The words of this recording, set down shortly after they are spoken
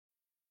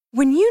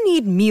When you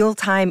need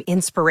mealtime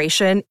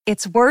inspiration,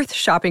 it's worth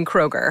shopping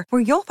Kroger,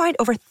 where you'll find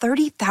over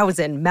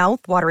 30,000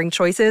 mouth-watering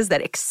choices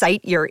that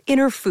excite your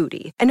inner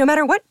foodie. And no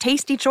matter what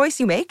tasty choice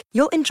you make,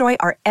 you'll enjoy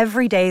our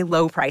everyday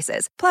low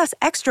prices, plus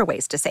extra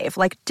ways to save,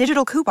 like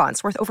digital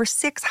coupons worth over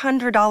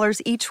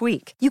 $600 each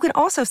week. You can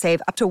also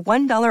save up to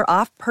 $1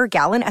 off per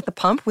gallon at the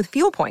pump with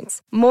fuel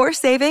points. More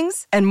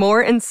savings and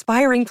more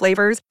inspiring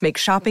flavors make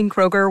shopping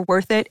Kroger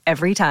worth it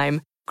every time.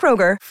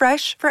 Kroger,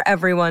 fresh for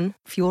everyone.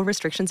 Fuel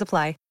restrictions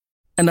apply.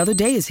 Another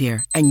day is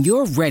here, and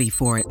you're ready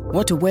for it.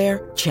 What to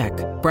wear? Check.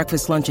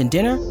 Breakfast, lunch, and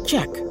dinner?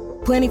 Check.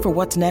 Planning for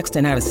what's next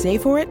and how to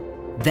save for it?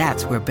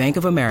 That's where Bank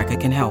of America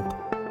can help.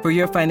 For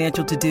your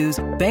financial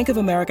to-dos, Bank of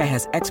America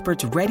has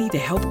experts ready to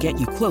help get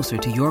you closer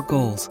to your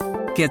goals.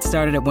 Get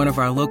started at one of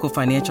our local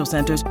financial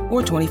centers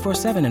or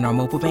 24/7 in our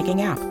mobile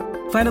banking app.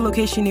 Find a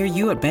location near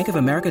you at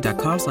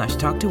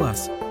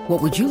bankofamerica.com/talktous.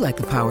 What would you like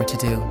the power to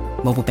do?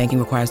 Mobile banking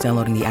requires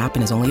downloading the app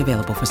and is only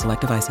available for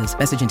select devices.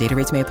 Message and data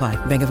rates may apply.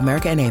 Bank of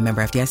America N.A.,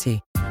 member FDIC.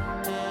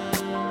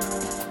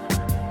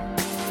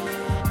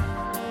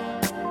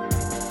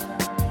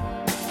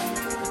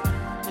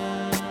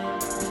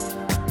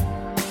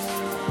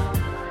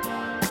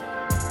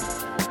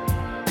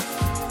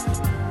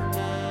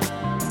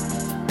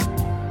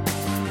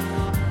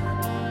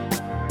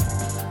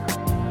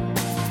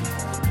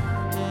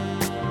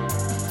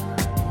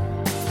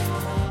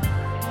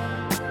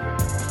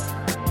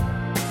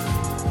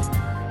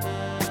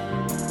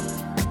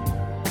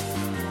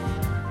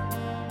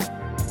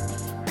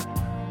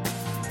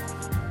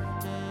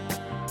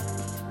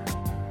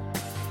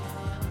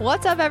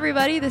 What's up,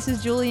 everybody? This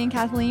is Julie and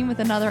Kathleen with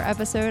another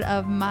episode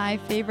of my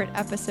favorite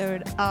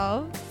episode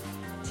of.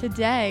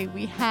 Today,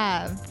 we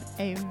have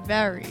a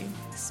very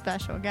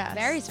special guest.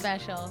 Very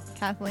special.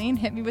 Kathleen,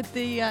 hit me with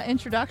the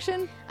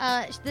introduction.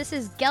 This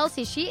is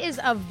Gelsey. She is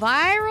a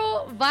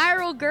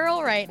viral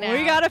girl right now.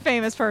 We got a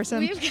famous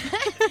person.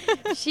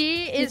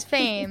 She is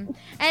fame.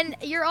 And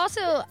you're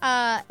also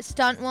a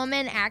stunt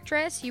woman,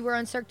 actress. You were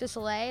on Cirque du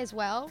Soleil as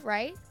well,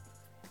 right?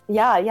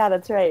 Yeah,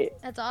 that's right.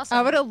 That's awesome.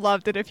 I would have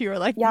loved it if you were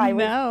like, no. Yeah,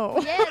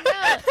 no.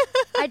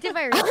 I did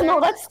my research. No,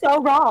 that's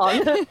so wrong. I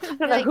don't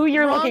know who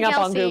you're looking up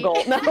on Google.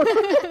 No.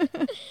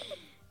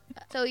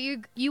 So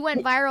you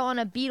went viral on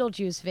a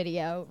Beetlejuice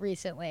video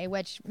recently,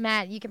 which,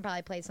 Matt, you can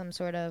probably play some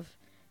sort of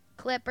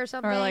clip or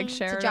something or like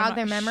share to jog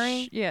their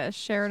memory.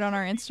 Share it on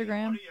our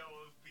Instagram.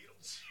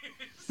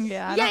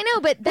 Yeah, I know,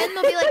 but then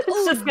they'll be like,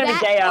 "Ooh,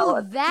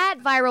 that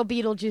viral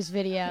Beetlejuice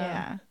video."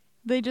 Yeah,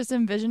 they just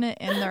envision it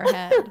in their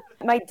head.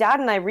 My dad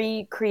and I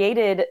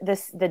recreated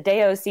the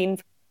Deo scene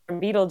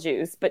from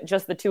Beetlejuice, but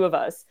just the two of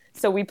us.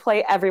 So we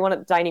play everyone at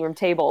the dining room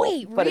table.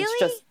 Wait, but really? It's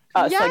just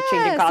us like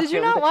changing costumes. Did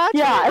you not watch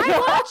it? I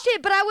watched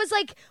it, but I was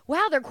like,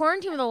 "Wow, they're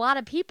quarantined with a lot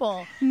of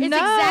people." It's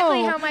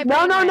exactly how my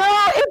brain No.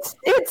 went.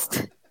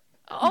 It's.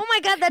 Oh my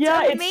God, that's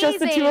amazing. It's just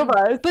the two of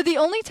us. But the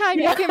only time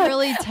you can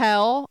really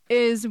tell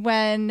is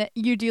when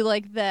you do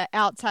like the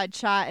outside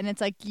shot and it's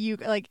like you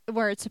like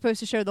where it's supposed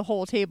to show the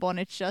whole table and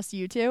it's just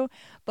you two.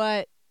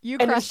 But you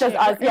crushed it.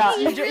 Us, yeah.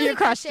 You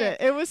crushed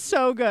it. It was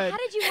so good. How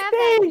did you have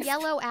that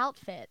yellow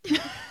outfit?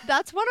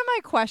 That's one of my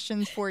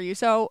questions for you.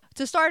 So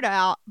to start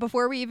out,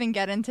 before we even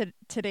get into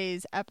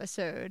today's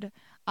episode,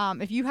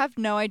 if you have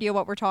no idea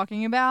what we're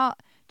talking about,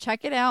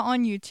 check it out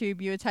on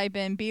YouTube. You would type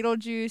in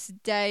Beetlejuice,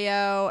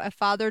 Deo, a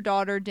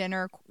father-daughter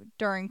dinner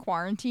during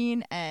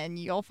quarantine, and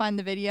you'll find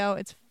the video.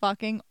 It's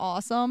fucking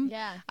awesome.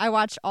 Yeah. I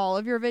watched all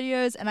of your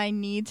videos, and I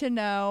need to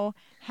know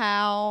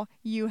how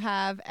you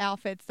have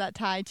outfits that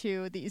tie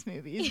to these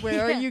movies.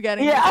 Where are you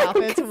getting these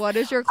outfits? What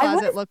does your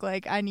closet look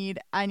like? I need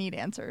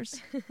answers.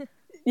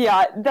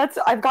 Yeah,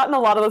 I've gotten a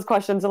lot of those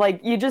questions.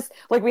 Like, you just,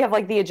 like, we have,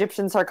 like, the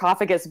Egyptian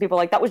sarcophagus. People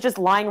are like, that was just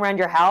lying around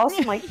your house?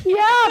 I'm like,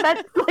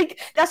 yeah,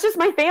 that's just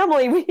my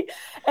family.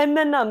 And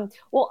then,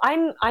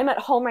 I'm at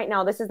home right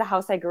now. This is the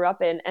house I grew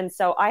up in. And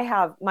so I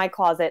have my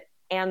closet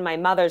and my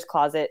mother's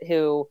closet,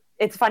 who,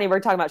 it's funny, we're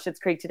talking about Schitt's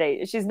Creek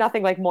today. She's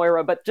nothing like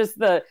Moira, but just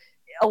the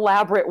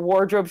elaborate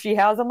wardrobe she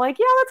has. I'm like,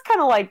 yeah, that's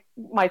kind of like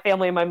my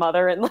family and my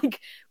mother. And, like,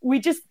 we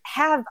just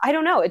have, I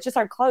don't know, it's just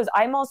our clothes.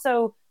 I'm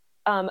also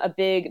a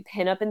big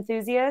pinup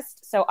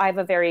enthusiast, so I have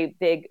a very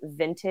big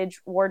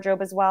vintage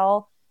wardrobe as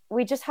well.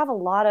 We just have a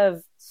lot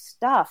of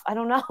stuff, I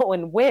don't know,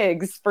 and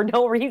wigs for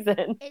no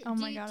reason. Oh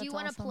my God, do you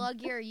want to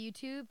plug your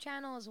YouTube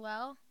channel as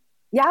well?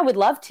 Yeah, I would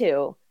love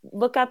to.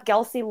 Look up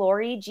Gelsey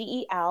Laurie,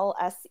 Gelsey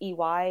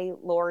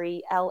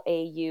Laurie,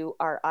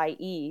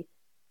 Laurie,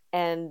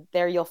 and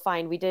there you'll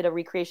find we did a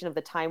recreation of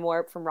the Time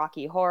Warp from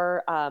Rocky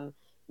Horror.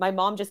 My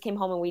mom just came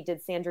home and we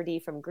did Sandra Dee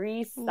from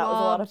Grease. That was a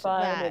lot of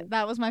fun.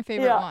 That was my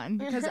favorite one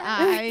because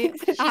I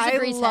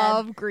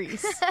love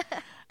Grease.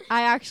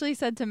 I actually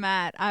said to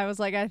Matt, I was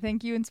like, I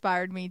think you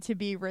inspired me to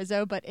be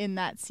Rizzo, but in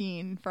that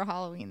scene for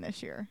Halloween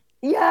this year.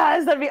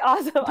 Yes, that'd be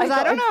awesome. Because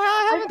I don't know how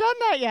I haven't done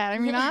that yet. I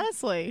mean,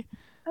 honestly.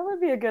 That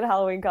would be a good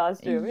Halloween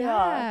costume.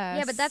 Yeah.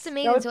 Yeah, but that's Yes.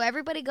 amazing. So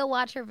everybody go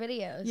watch her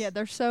videos. Yeah,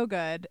 they're so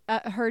good.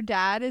 Her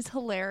dad is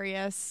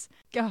hilarious.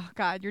 Oh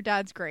God, your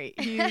dad's great.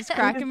 He's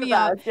cracking the me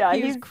up. best. Yeah,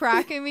 he was he's-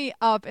 cracking me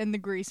up in the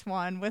Grease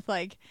one with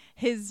like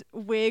his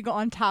wig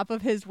on top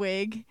of his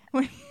wig.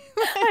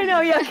 I know,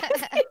 yeah.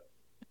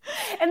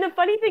 And the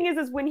funny thing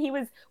is when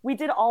we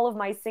did all of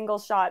my single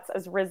shots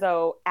as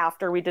Rizzo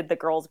after we did the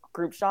girls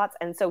group shots.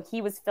 And so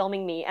he was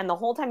filming me. And the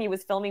whole time he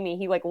was filming me,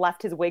 he like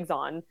left his wigs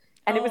on.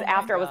 And it was Oh my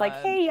after I was like,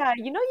 God. hey,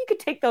 you could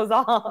take those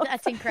off.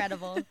 That's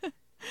incredible.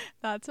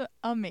 That's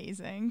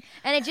amazing.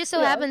 And it just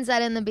so Yeah. happens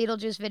that in the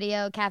Beetlejuice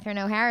video, Catherine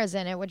O'Hara's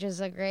in it, which is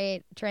a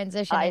great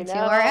transition I into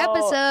know. our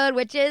episode,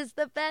 which is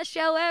the best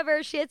show ever,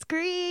 Schitt's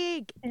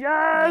Creek.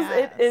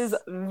 Yes, it is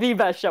Yes. the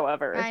best show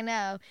ever. I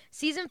know.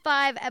 Season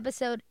 5,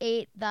 episode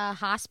 8, The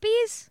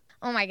Hospice.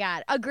 Oh my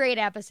God. A great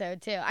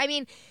episode, too. I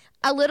mean,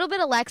 A Little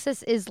Bit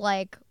Alexis is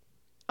like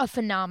a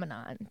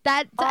phenomenon.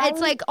 It's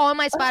like on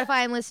my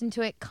Spotify and listen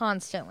to it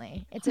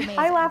constantly. It's amazing.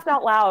 I laughed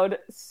out loud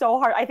so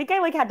hard. I think I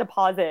like had to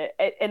pause it,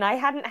 and I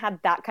hadn't had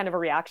that kind of a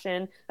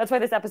reaction. That's why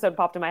this episode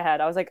popped in my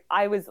head.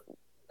 I was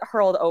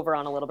hurled over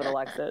on A Little Bit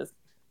Alexis.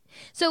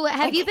 So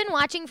have you been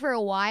watching for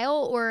a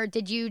while, or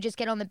did you just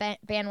get on the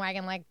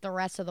bandwagon like the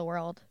rest of the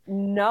world?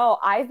 No,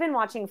 I've been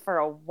watching for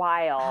a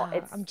while. Oh,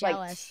 It's I'm like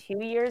jealous. 2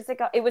 years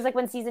ago. It was like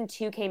when season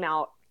 2 came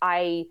out,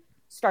 I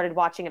started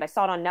watching it. I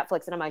saw it on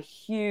Netflix, and I'm a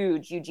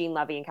huge Eugene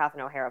Levy and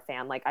Catherine O'Hara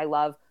fan. Like, I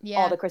love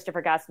all the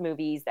Christopher Guest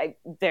movies.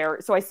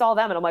 So I saw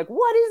them, and I'm like,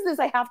 what is this?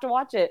 I have to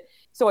watch it.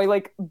 So I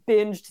like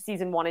binged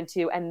season 1 and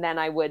 2, and then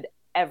I would,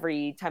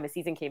 every time a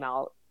season came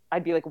out,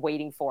 I'd be like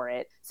waiting for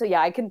it. So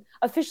yeah, I can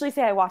officially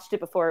say I watched it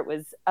before it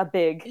was a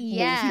big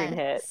mainstream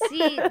hit.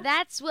 See,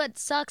 that's what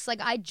sucks.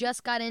 Like, I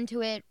just got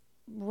into it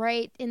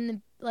right in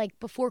the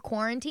before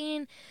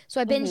quarantine, so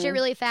I binged it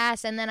really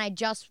fast, and then I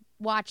just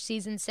watched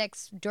season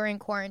 6 during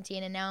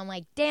quarantine, and now I'm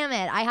like, damn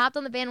it, I hopped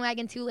on the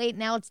bandwagon too late.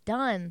 Now it's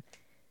done.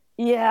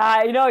 Yeah,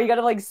 I know. You got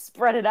to like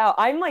spread it out.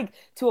 I'm like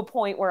to a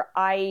point where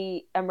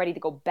I am ready to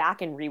go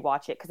back and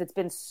rewatch it because it's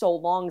been so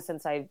long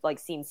since I've like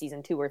seen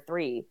season 2 or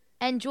 3.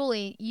 And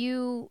Julie,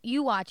 you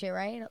watch it,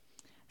 right?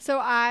 So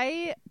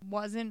I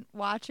wasn't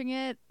watching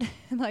it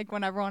like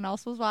when everyone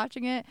else was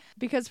watching it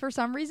because for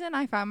some reason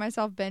I found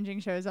myself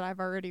binging shows that I've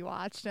already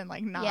watched and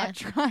like not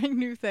trying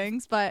new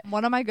things. But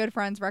one of my good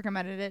friends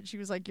recommended it. She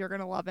was like, you're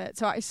going to love it.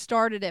 So I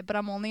started it, but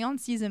I'm only on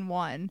season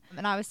 1.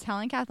 And I was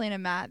telling Kathleen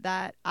and Matt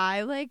that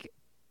I like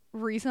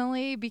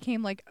recently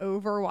became like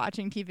over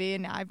watching TV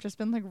and now I've just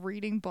been like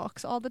reading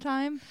books all the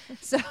time.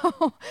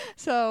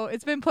 So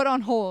it's been put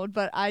on hold,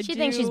 but She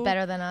thinks she's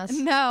better than us.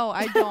 No,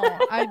 I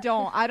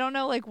don't. I don't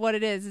know like what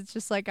it is. It's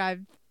just like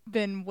I've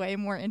been way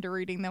more into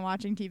reading than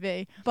watching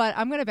TV. But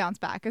I'm going to bounce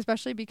back,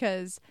 especially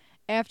because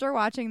after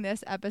watching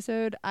this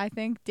episode, I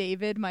think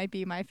David might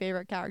be my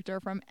favorite character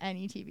from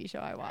any TV show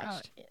I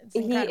watched. He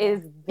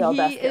is the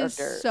best He is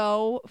character.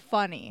 so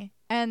funny.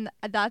 And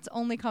that's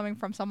only coming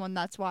from someone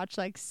that's watched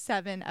like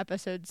 7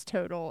 episodes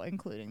total,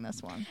 including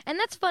this one. And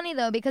that's funny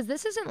though, because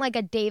this isn't like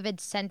a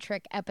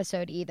David-centric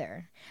episode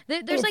either.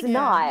 There's It's like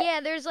not. Yeah,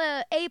 there's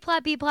a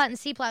plot, B plot, and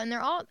C plot, and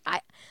they're all. I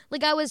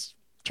was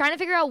trying to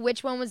figure out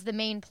which one was the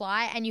main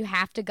plot, and you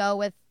have to go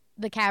with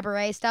the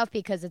cabaret stuff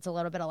because it's A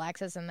Little Bit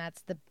Alexis, and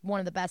that's one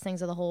of the best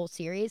things of the whole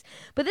series.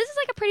 But this is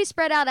like a pretty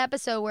spread out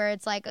episode where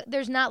it's like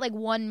there's not like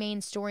one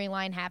main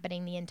storyline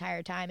happening the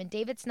entire time, and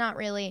David's not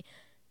really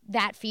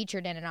that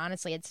featured in it.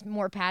 Honestly, it's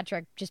more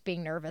Patrick just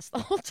being nervous the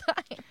whole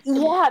time.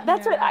 Yeah,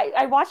 that's what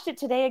I watched it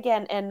today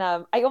again, and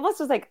I almost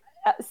was like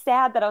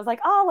sad that I was like,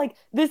 oh, like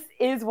this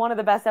is one of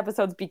the best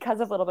episodes because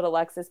of Little Bit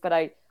Alexis.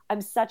 But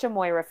I'm such a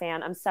Moira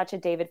fan. I'm such a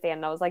David fan,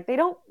 and I was like, they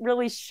don't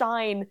really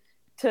shine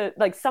to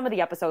like some of the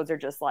episodes are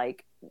just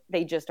like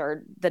they just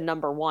are the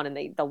number one,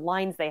 and the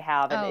lines they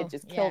have, and it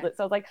just killed it.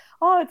 So I was like,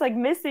 oh, it's like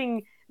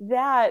missing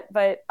that,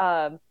 but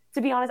to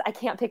be honest, I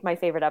can't pick my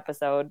favorite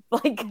episode.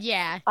 Like,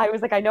 Yeah, I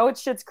was like, I know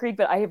it's Schitt's Creek,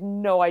 but I have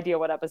no idea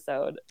what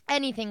episode.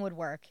 anything would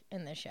work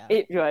in this show.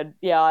 It would.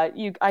 Yeah,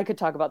 I could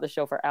talk about the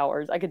show for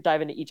hours. I could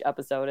dive into each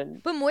episode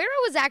and But Moira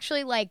was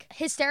actually like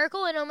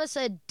hysterical in almost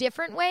a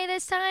different way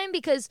this time,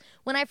 because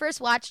when I first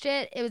watched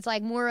it, it was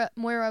like Moira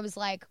was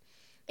like,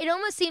 it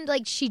almost seemed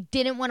like she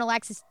didn't want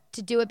Alexis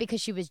to do it because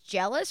she was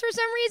jealous for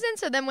some reason.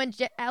 So then when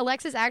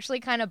Alexis actually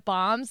kind of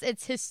bombs,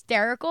 it's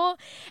hysterical.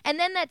 And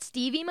then that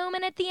Stevie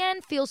moment at the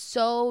end feels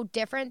so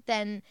different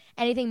than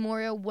anything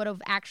Moira would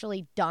have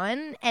actually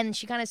done. And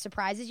she kind of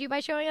surprises you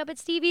by showing up at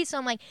Stevie. So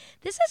I'm like,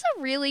 this is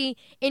a really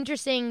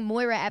interesting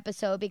Moira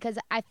episode because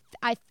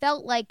I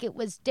felt like it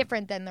was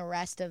different than the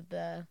rest of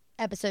the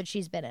episodes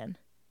she's been in.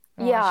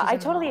 yeah, she's I in them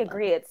totally all, but-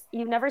 agree. It's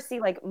you never see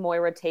like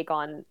Moira take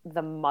on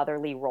the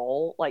motherly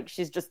role. Like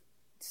she's just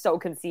so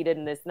conceited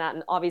and this and that.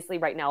 And obviously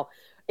right now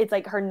it's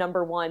like her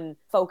number one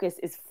focus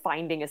is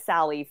finding a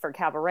Sally for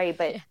Cabaret.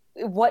 But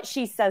what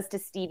she says to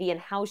Stevie and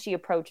how she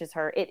approaches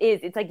her,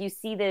 it's like you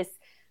see this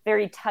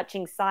very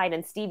touching side,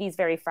 and Stevie's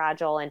very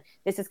fragile, and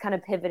this is kind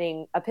of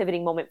a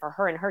pivoting moment for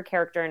her and her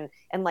character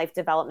and life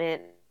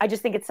development. I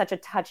just think it's such a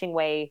touching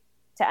way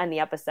to end the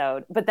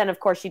episode. But then of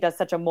course she does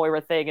such a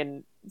Moira thing,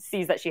 and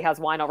sees that she has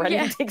wine already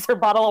and takes her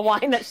bottle of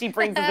wine that she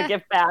brings as a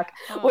gift back,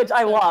 which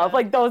I so love. good.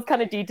 Like those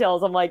kind of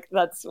details. I'm like,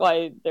 that's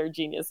why they're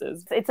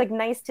geniuses. It's like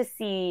nice to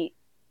see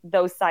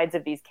those sides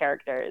of these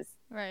characters.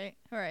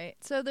 Right.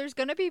 So there's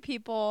going to be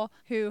people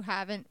who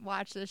haven't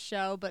watched this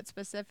show, but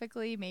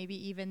specifically maybe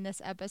even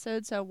this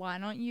episode. So why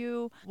don't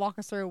you walk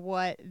us through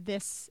what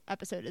this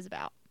episode is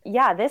about?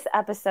 Yeah, this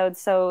episode.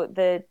 So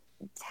the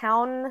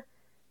town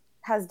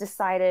has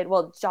decided,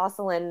 well,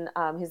 Jocelyn,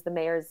 who's the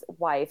mayor's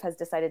wife, has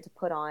decided to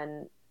put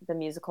on the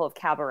musical of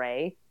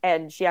Cabaret.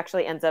 And she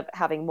actually ends up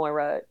having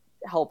Moira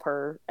help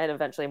her, and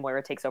eventually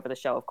Moira takes over the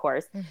show, of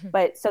course.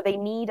 But so they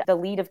need the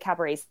lead of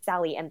Cabaret,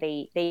 Sally, and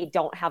they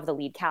don't have the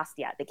lead cast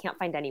yet. They can't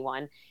find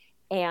anyone.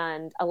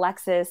 And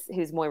Alexis,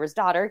 who's Moira's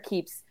daughter,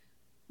 keeps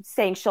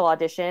saying she'll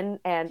audition,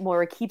 and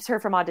Moira keeps her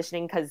from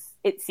auditioning because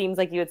it seems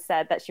like you had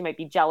said that she might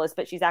be jealous,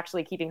 but she's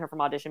actually keeping her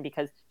from audition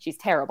because she's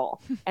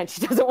terrible and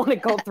she doesn't want to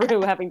go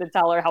through having to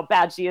tell her how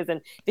bad she is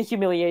and the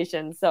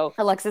humiliation. So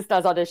Alexis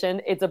does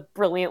audition. It's a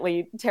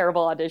brilliantly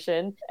terrible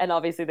audition, and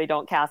obviously they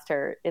don't cast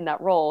her in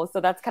that role. So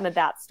that's kind of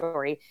that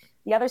story.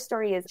 The other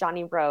story is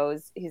Johnny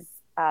Rose, who's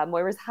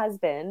Moira's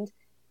husband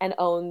and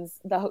owns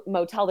the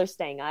motel they're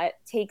staying at,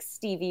 takes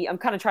Stevie. I'm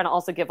kind of trying to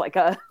also give like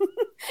a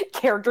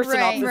character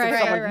synopsis if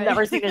someone's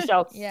never seen the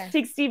show.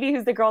 Takes Stevie,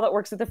 who's the girl that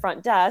works at the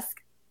front desk.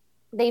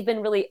 They've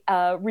been really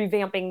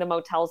revamping the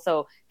motel,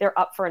 so they're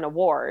up for an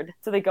award.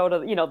 So they go to,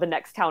 the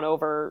next town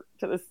over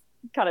to this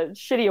kind of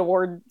shitty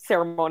award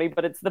ceremony,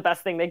 but it's the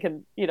best thing they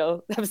can,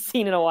 have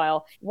seen in a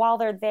while. While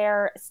they're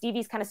there,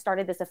 Stevie's kind of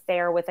started this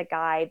affair with a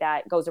guy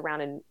that goes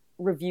around and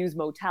reviews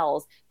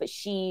motels, but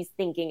she's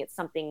thinking it's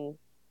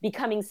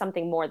becoming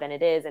something more than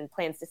it is and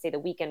plans to stay the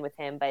weekend with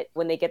him. But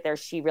when they get there,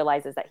 she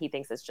realizes that he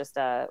thinks it's just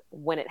a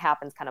when it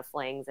happens kind of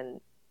flings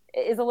and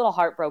is a little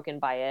heartbroken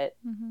by it.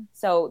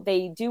 So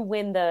they do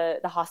win the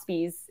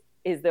Hospies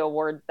is the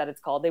award that it's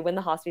called. They win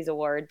the Hospies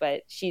award,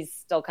 but she's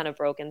still kind of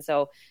broken.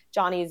 So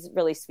Johnny's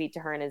really sweet to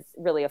her and is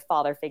really a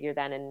father figure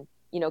then, and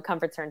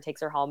comforts her and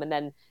takes her home. And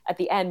then at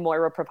the end,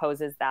 Moira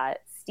proposes that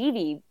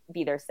Stevie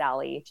be their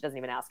Sally. She doesn't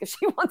even ask if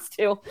she wants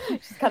to.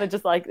 She's kind of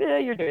just like,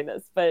 you're doing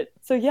this. But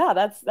so yeah,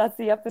 that's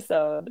the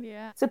episode.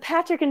 Yeah. So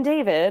Patrick and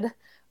David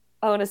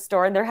own a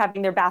store and they're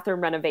having their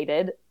bathroom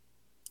renovated.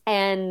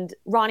 And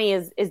Ronnie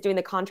is doing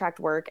the contract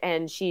work,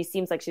 and she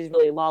seems like she's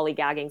really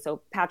lollygagging.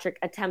 So Patrick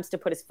attempts to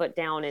put his foot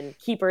down and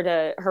keep her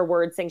to her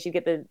word, saying she'd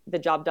get the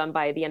job done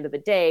by the end of the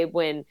day,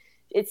 when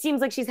it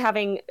seems like she's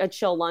having a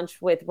chill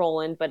lunch with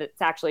Roland, but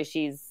it's actually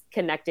she's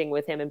connecting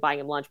with him and buying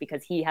him lunch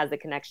because he has the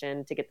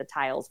connection to get the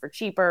tiles for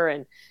cheaper.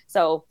 And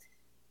so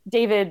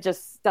David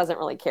just doesn't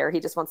really care. He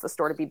just wants the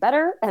store to be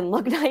better and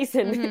look nice.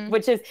 And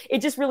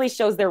it just really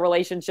shows their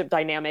relationship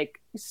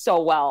dynamic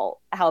so well,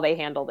 how they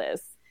handle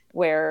this,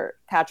 where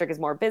Patrick is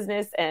more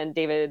business and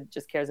David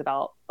just cares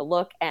about the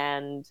look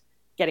and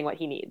getting what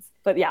he needs.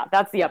 But yeah,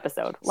 that's the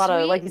episode. A lot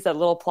of, like you said,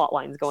 little plot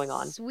lines going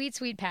on.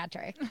 Sweet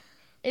Patrick.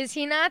 Is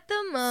he not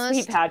the most?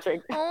 Sweet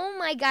Patrick. Oh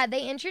my God.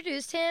 They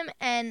introduced him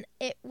and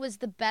it was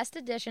the best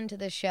addition to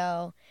the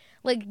show.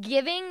 Like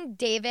giving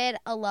David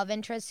a love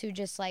interest who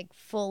just like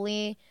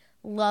fully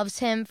loves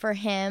him for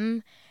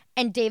him.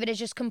 And David is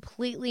just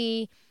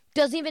completely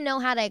doesn't even know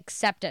how to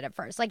accept it at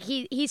first. Like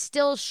he's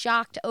still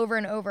shocked over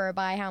and over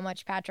by how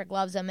much Patrick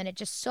loves him. And it's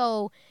just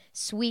so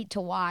sweet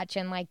to watch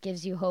and like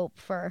gives you hope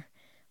for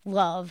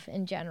love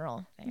in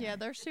general. Yeah,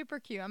 they're super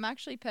cute. I'm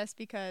actually pissed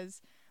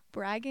because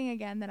bragging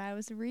again that I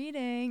was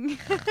reading.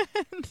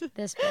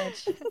 This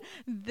bitch.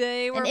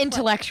 They were an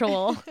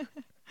intellectual.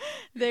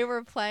 They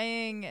were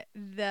playing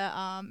the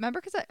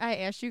remember because I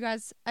asked you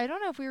guys, I don't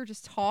know if we were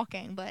just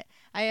talking, but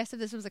I asked if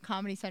this was a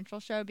Comedy Central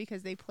show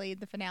because they played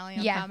the finale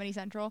on Comedy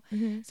Central.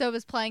 So it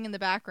was playing in the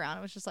background.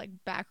 It was just like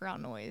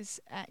background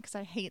noise because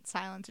I hate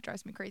silence. It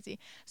drives me crazy.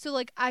 So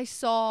like I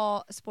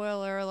saw,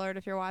 spoiler alert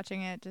if you're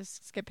watching it,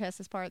 just skip past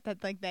this part,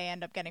 that like they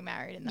end up getting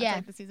married and that's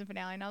like the season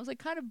finale. And I was like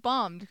kind of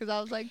bummed because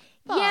I was like,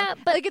 fuck. Yeah,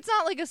 but like it's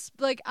not like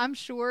like I'm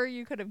sure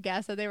you could have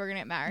guessed that they were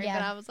gonna get married,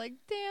 but I was like,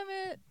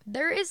 damn it.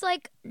 There is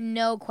like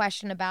no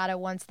question about it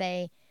once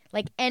they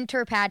like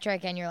enter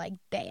Patrick and you're like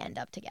they end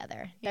up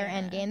together. Their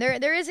end game.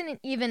 There isn't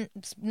even,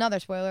 another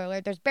spoiler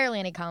alert, there's barely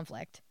any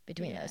conflict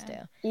between those two.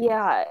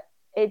 Yeah.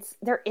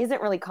 There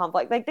isn't really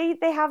conflict. Like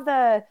they have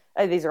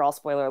these are all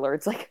spoiler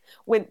alerts. Like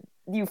when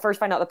you first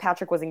find out that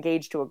Patrick was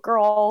engaged to a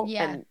girl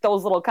and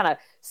those little kind of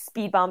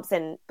speed bumps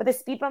but the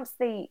speed bumps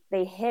they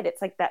hit,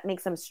 it's like that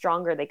makes them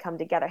stronger. They come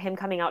together. Him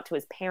coming out to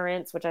his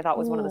parents, which I thought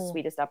was one of the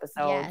sweetest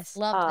episodes. Yes,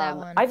 loved that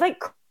one. I've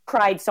like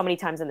cried so many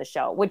times in the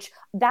show, which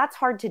that's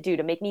hard to do,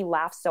 to make me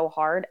laugh so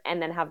hard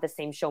and then have the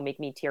same show make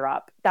me tear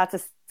up. That's a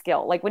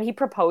skill. Like when he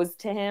proposed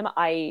to him,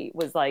 I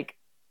was like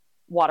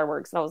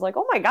waterworks and I was like,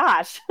 oh my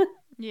gosh.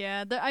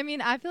 Yeah, I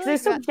mean, I feel like they're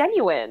so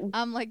genuine.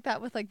 I'm like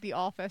that with like The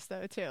Office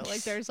though too.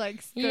 Like there's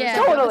like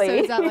totally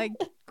episodes that like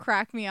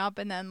crack me up,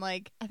 and then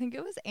like I think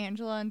it was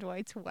Angela and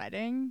Dwight's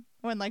wedding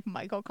when like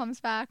Michael comes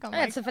back.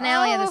 That's the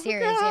finale of the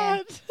series.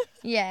 God.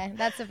 Yeah,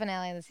 that's the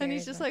finale of the series. And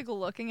he's just like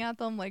looking at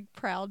them like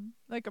proud,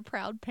 like a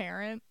proud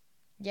parent.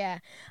 Yeah,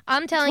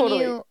 I'm telling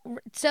you.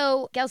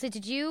 So, Kelsey,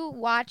 did you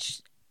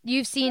watch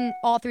you've seen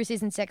all through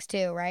season 6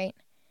 too, right?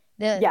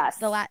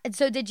 Yes.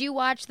 So did you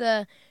watch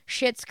the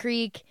Schitt's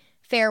Creek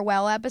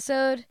farewell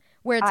episode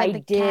where it's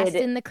like cast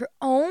in the crew?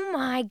 Oh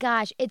my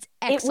gosh, it's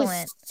excellent. It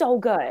was so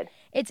good.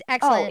 It's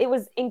excellent. Oh, it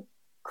was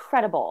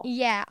incredible.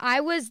 Yeah, I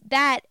was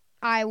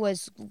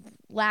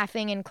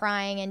laughing and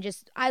crying, and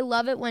just I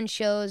love it when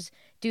shows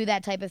do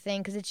that type of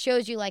thing because it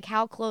shows you like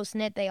how close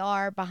knit they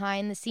are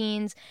behind the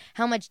scenes,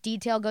 how much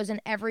detail goes in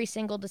every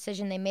single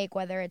decision they make,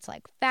 whether it's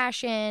like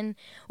fashion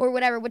or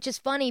whatever, which is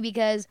funny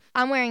because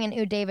I'm wearing an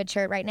Ooh David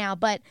shirt right now,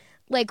 but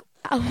like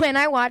when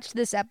I watched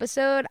this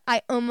episode,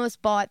 I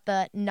almost bought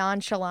the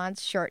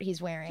nonchalance shirt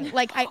he's wearing.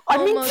 Like I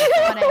almost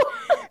bought it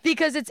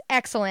because it's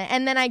excellent.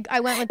 And then I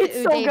went with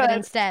the Ooh David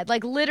instead.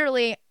 Like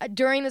literally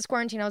during this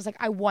quarantine, I was like,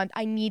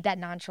 I need that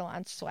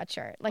nonchalance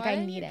sweatshirt. Like Why I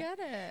didn't need you it get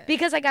it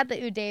because I got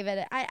the Ooh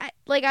David. I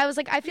was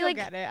like, I feel You'll like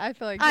get it. I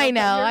feel like I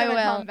know you're I gonna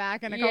will come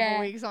back in a couple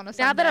weeks on a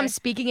Sunday. Now that I'm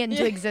speaking it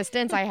into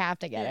existence, I have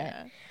to get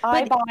it.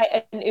 I bought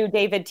an Ooh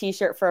David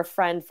t-shirt for a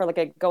friend for like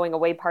a going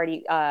away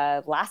party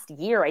last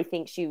year. I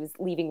think she was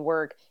leaving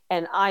work,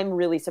 and I'm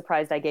really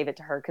surprised I gave it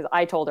to her because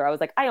I told her, I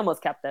was like, I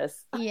almost kept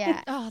this.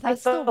 Yeah. Oh,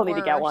 that's I still need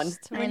to get one.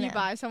 When you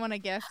buy someone a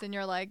gift and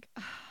you're like,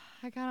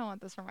 I kind of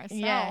want this for myself.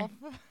 Yeah.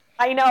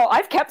 I know.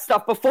 I've kept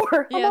stuff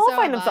before. Yeah, I'll so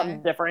find have them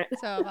something different.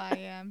 So have I.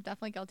 Yeah, I'm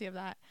definitely guilty of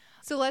that.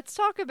 So let's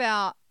talk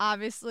about,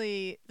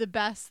 obviously, the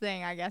best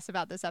thing, I guess,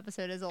 about this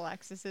episode is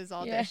Alexis's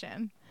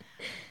audition.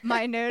 Yeah.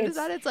 My note is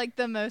that it's like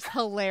the most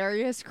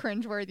hilarious,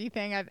 cringeworthy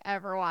thing I've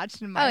ever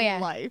watched in my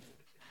life.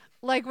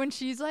 Like when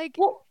she's like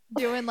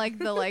doing like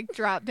the like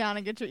drop down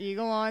and get your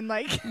eagle on,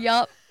 like.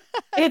 Yup.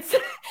 It's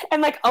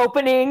and like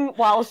opening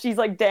while she's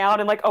like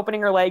down and like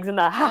opening her legs in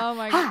the oh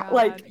my god,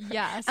 like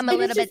yes, I'm a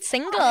little bit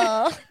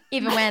single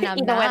even when I'm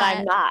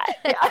not.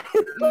 Yeah.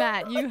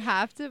 Matt, you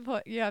have to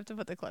put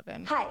the clip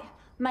in. Hi,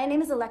 my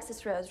name is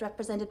Alexis Rose,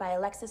 represented by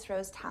Alexis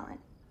Rose Talent.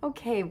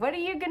 Okay, what are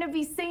you going to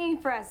be singing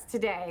for us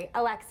today,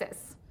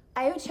 Alexis?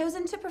 I have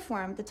chosen to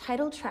perform the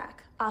title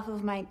track off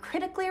of my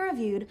critically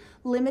reviewed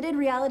limited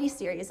reality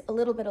series, A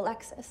Little Bit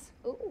Alexis.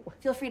 Ooh.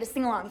 Feel free to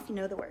sing along if you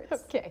know the words.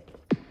 Okay.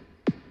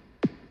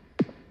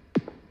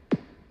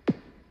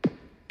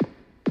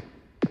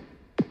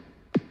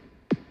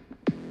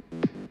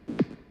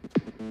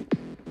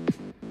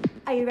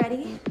 Are you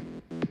ready?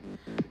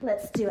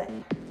 Let's do it.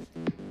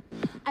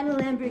 I'm a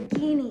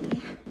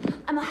Lamborghini.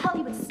 I'm a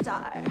Hollywood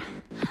star.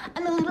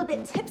 I'm a little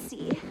bit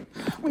tipsy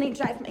when I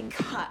drive my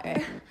car.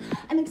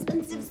 I'm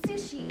expensive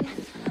sushi.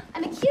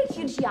 I'm a cute,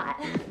 huge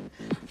yacht.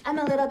 I'm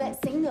a little bit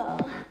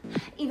single,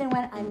 even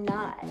when I'm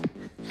not.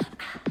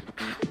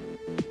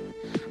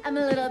 I'm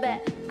a little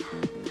bit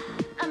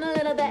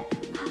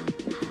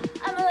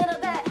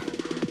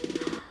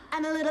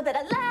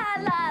of la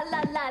la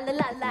la la la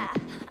la la.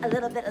 A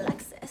little bit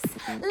Alexis.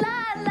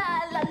 La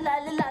la la la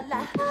la la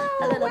la.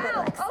 A little bit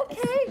Alexis.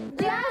 Okay.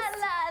 La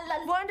la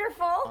la.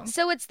 Wonderful.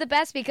 So it's the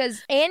best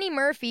because Annie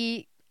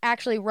Murphy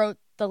actually wrote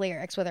the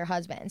lyrics with her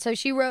husband. So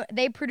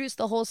they produced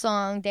the whole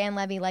song. Dan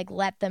Levy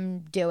let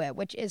them do it,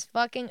 which is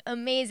fucking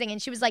amazing.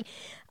 And she was like,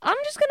 I'm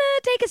just gonna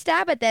take a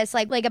stab at this.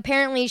 Like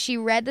apparently she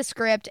read the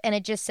script and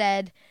it just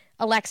said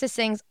Alexis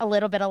sings A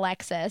Little Bit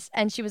Alexis,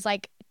 and she was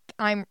like,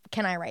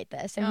 can I write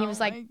this? And he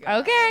was like,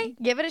 okay,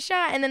 give it a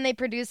shot. And then they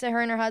produced it, her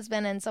and her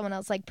husband and someone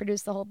else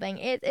produced the whole thing.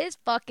 It is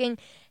fucking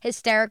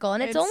hysterical.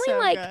 And it's only so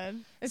like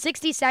good.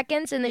 60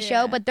 seconds in the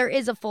show, but there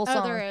is a full song.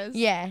 Oh, there is.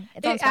 Yeah.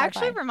 It's on it Spotify.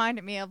 actually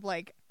reminded me of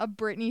like a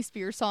Britney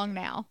Spears song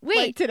now. Wait,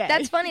 like today.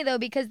 That's funny though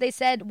because they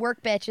said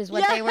work bitch is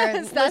what they were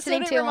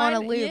listening to on a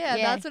loop. Yeah,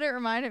 that's what it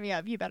reminded me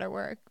of. You better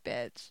work,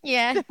 bitch.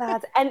 Yeah.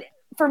 And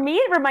for me,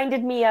 it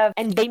reminded me of,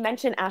 and they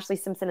mentioned Ashley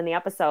Simpson in the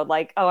episode,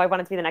 like, oh, I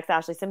wanted to be the next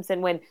Ashley Simpson,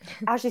 when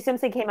Ashley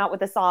Simpson came out with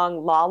the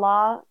song La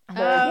La.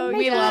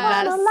 We love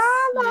that. La,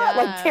 la, la,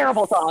 like,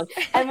 terrible song.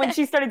 And when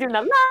she started doing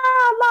the La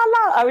La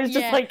La, I was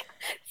just like,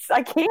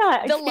 I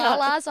can't. The La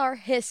Las are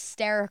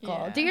hysterical.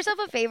 Yeah. Do yourself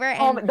a favor.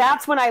 And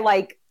that's when I,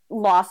 like,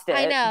 lost it.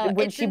 I know.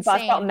 When she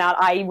bust out in that,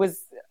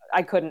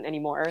 I couldn't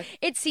anymore.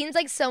 It seems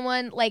like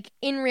someone, like,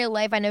 in real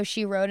life, I know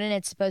she wrote it and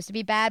it's supposed to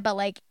be bad, but,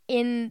 like,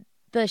 in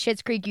the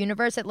Schitt's Creek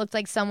universe, it looked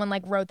like someone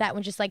like wrote that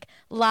one just like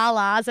la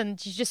las, and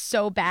she's just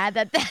so bad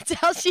that that's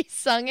how she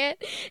sung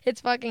it. It's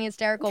fucking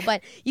hysterical.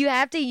 But you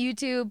have to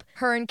YouTube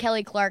her and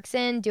Kelly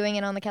Clarkson doing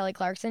it on the Kelly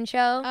Clarkson show.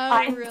 Oh,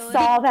 I really?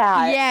 saw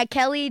that. Yeah,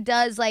 Kelly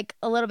does like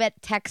a little bit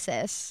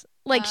Texas.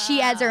 Like she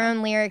adds her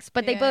own lyrics,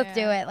 but they both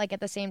do it like at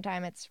the same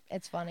time.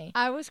 It's funny.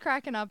 I was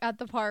cracking up at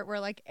the part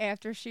where like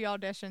after she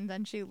auditions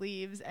and she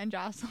leaves and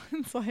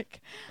Jocelyn's like,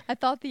 I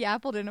thought the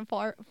apple didn't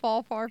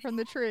fall far from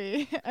the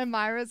tree, and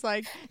Myra's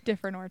like,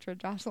 different orchard,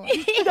 Jocelyn.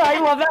 I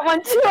love that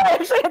one too.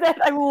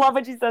 I love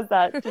when she says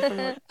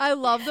that. I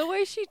love the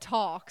way she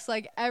talks.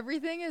 Like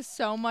everything is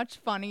so much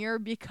funnier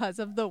because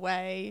of the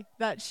way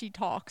that she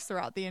talks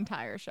throughout the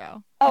entire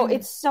show. Oh,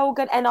 it's so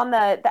good. And on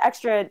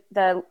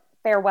the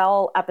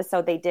farewell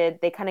episode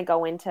they kind of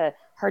go into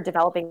her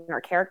developing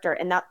her character,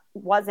 and that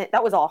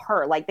was all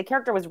her. Like the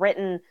character was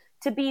written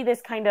to be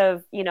this kind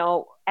of,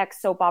 ex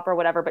soap opera or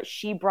whatever, but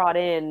she brought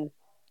in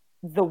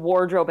the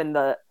wardrobe and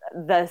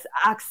this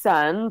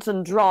accent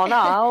and drawn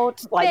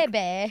out like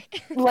Baby.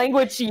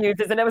 language she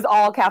uses, and it was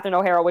all Catherine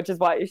O'Hara, which is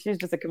why she's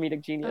just a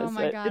comedic genius. Oh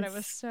my God, it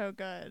was so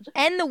good.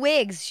 And the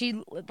wigs.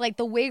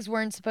 The wigs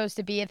weren't supposed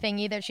to be a thing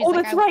either. She's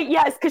that's right.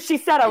 Yes, because she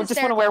said, I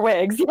just want to wear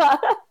wigs. Yeah.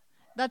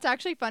 That's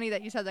actually funny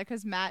that you said that,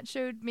 because Matt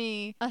showed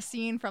me a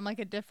scene from like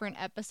a different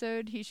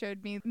episode. He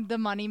showed me the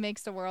money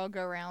makes the world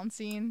go round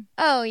scene.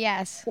 Oh,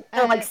 yes.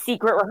 They're like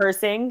secret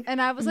rehearsing.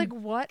 And I was like,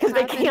 what? Because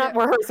they can't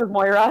rehearse with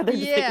Moira.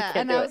 Yeah,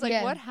 and I was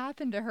like, what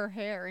happened to her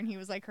hair? And he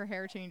was like, her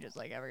hair changes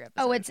like every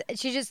episode.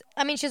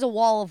 Oh, she's a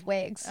wall of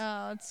wigs.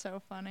 Oh, it's so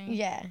funny.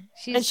 Yeah.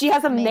 And she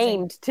has them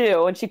named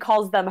too, and she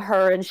calls them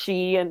her and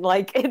she, and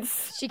like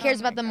it's... She cares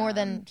about them more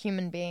than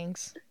human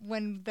beings.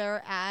 When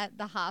they're at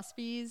the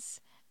hospice,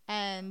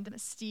 and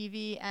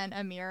Stevie and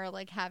Amir are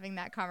like having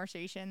that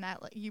conversation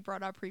that like, you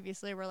brought up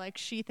previously, where like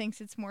she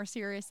thinks it's more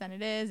serious than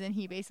it is, and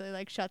he basically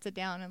like shuts it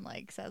down and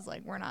like says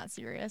like, we're not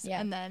serious. Yeah.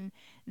 And then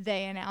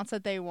they announce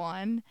that they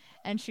won,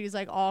 and she's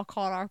like all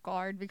caught off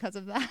guard because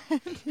of that.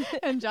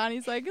 And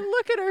Johnny's like,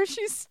 look at her,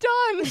 she's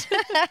stunned.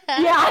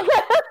 Yeah.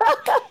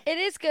 It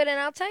is good, and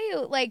I'll tell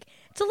you, like,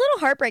 it's a little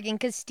heartbreaking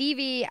because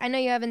Stevie, I know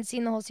you haven't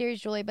seen the whole series,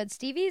 Julie, but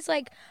Stevie's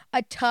like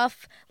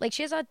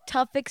she has a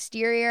tough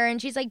exterior, and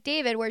she's like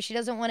David, where she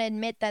doesn't want to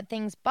admit that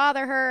things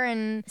bother her.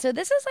 And so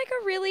this is like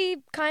a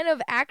really kind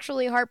of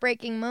actually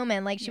heartbreaking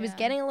moment. Like, she was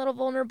getting a little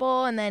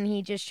vulnerable, and then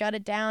he just shut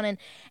it down.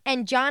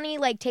 And Johnny,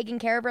 like, taking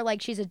care of her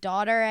like she's a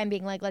daughter and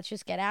being like, let's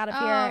just get out of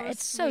here.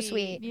 It's so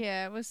sweet.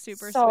 Yeah, it was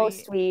super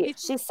sweet.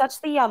 She's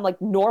such the like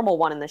normal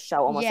one in the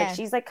show almost. Yeah. Like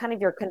she's like kind of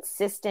your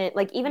consistent,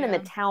 like even in the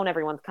town,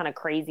 everyone's kind of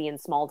crazy in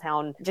small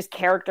town, just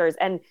characters,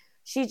 and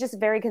she's just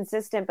very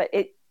consistent, but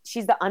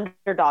she's the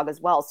underdog as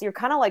well. So you're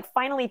kind of like,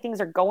 finally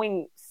things are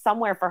going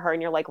somewhere for her,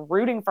 and you're like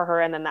rooting for her,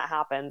 and then that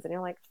happens, and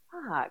you're like,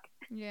 fuck.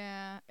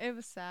 Yeah, it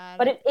was sad.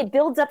 But it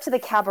builds up to the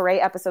cabaret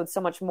episode so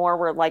much more,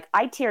 where like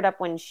I teared up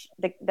when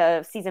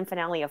the season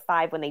finale of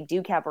 5, when they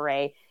do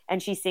cabaret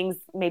and she sings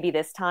Maybe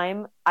This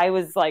Time. I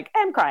was like,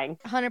 I'm crying.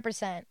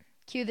 100%.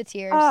 Cue the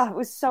tears. Oh, it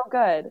was so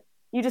good.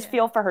 You just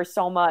feel for her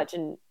so much,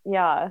 and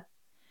yeah.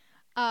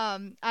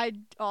 I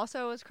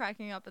also was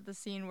cracking up at the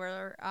scene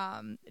where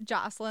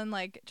Jocelyn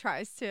like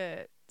tries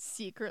to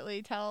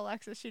secretly tell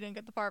Alexis she didn't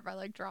get the part by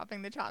like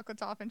dropping the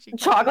chocolates off, and she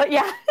catches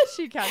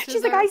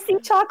she's her. like, I see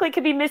chocolate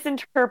could be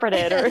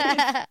misinterpreted, or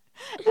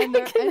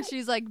and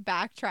she's like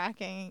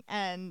backtracking,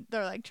 and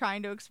they're like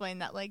trying to explain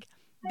that like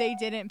they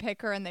didn't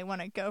pick her and they want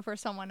to go for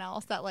someone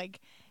else that like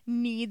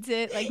needs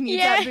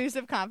that boost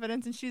of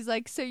confidence. And she's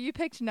like, so you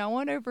picked no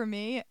one over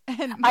me?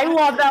 And I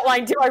love that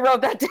line too. I wrote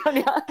that down.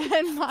 Yeah.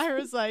 And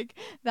Myra's like,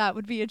 that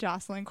would be a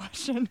Jocelyn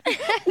question. And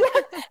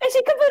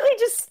she completely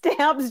just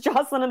stabs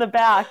Jocelyn in the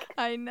back.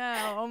 I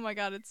know. Oh my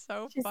God, it's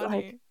so funny.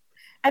 Like,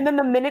 and then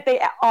the minute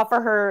they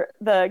offer her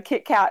the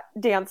Kit Kat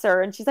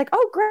dancer, and she's like,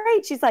 oh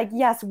great, she's like,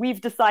 yes,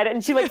 we've decided,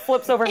 and she like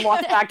flips over and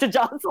walks back to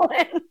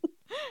Jocelyn.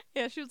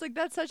 Yeah, she was like,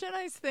 that's such a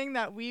nice thing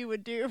that we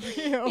would do for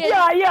you.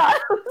 Yeah.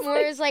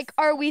 Whereas, like,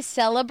 are we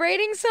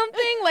celebrating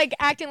something? Like,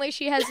 acting like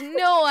she has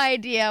no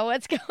idea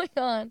what's going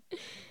on.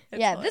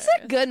 This is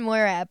a good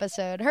Moira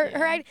episode.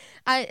 Her,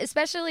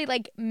 especially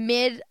like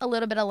mid a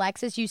little bit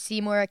Alexis, you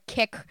see Moira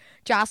kick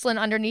Jocelyn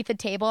underneath the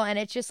table, and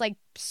it's just like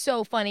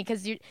so funny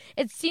because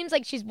it seems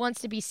like she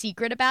wants to be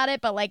secret about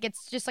it, but like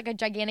it's just like a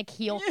gigantic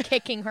heel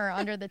kicking her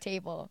under the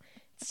table.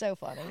 It's so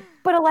funny.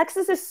 But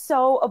Alexis is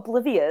so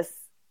oblivious.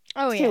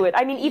 To it.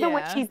 I mean, even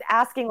when she's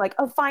asking, like,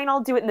 oh, fine,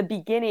 I'll do it in the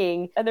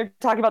beginning, and they're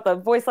talking about the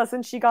voice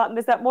lessons she got and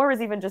this, that, Moira's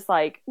even just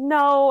like,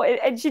 no,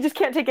 and she just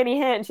can't take any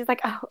hint. And she's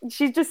like, oh,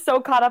 she's just so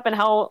caught up in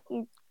how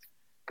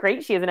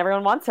great she is and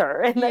everyone wants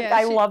her. And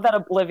I love that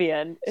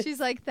oblivion.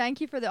 She's like,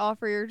 thank you for the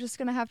offer. You're just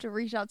going to have to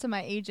reach out to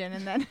my agent.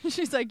 And then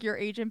she's like, your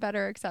agent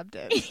better accept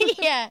it.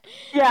 Yeah.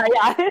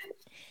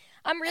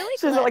 I'm really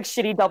glad. She's like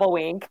shitty double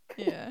wink.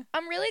 Yeah.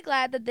 I'm really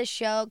glad that this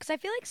show, because I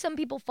feel like some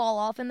people fall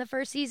off in the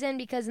first season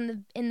because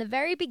in the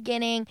very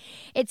beginning,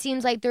 it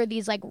seems like they're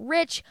these like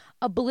rich,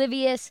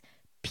 oblivious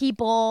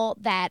people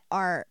that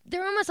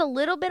they're almost a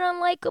little bit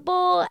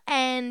unlikable,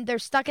 and they're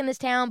stuck in this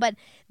town, but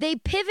they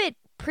pivot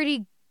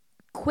pretty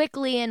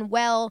quickly and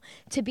well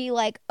to be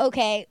like,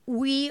 okay,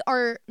 we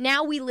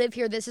live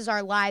here, this is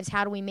our lives,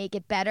 how do we make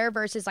it better,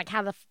 versus like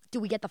how do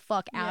we get the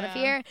fuck out of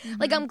here? Mm-hmm.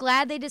 Like, I'm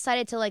glad they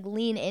decided to like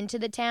lean into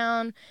the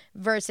town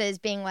versus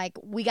being like,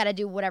 we got to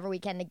do whatever we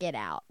can to get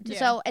out.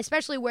 So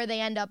especially where they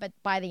end up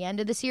by the end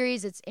of the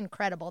series, it's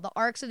incredible. The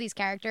arcs of these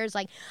characters,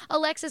 like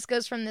Alexis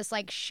goes from this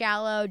like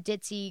shallow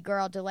ditzy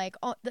girl to like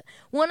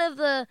one of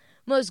the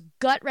most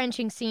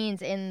gut-wrenching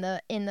scenes in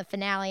the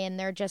finale, and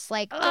they're just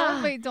like,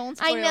 wait, don't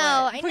spoil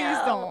it. Please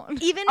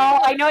don't. Even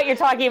I know what you're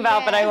talking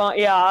about, but I won't.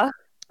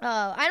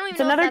 Oh, I don't even it's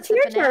know another if that's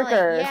the finale.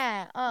 tearjerker.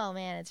 Yeah. Oh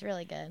man, it's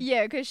really good.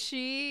 Yeah, because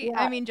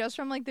I mean, just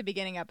from like the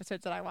beginning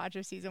episodes that I watched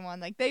of season 1,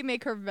 like they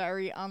make her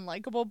very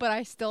unlikable, but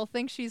I still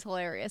think she's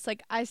hilarious.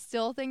 Like I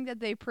still think that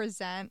they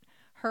present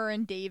her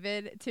and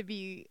David to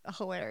be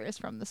hilarious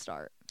from the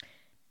start.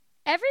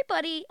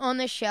 Everybody on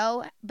the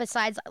show,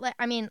 besides,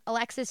 I mean,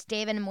 Alexis,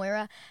 David, and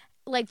Moira,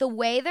 like the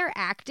way they're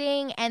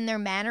acting and their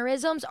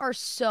mannerisms are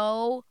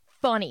so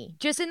funny.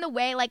 Just in the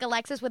way like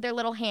Alexis with their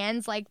little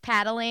hands like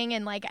paddling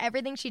and like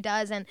everything she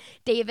does, and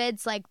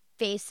David's like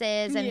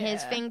faces and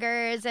his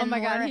fingers, and oh my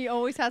god, he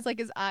always has like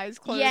his eyes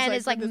closed, yeah, and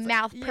his like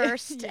mouth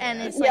pursed,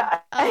 and it's like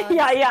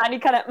yeah, and he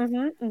kind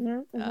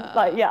of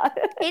like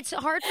it's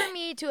hard for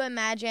me to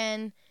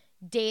imagine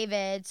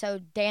David, so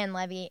Dan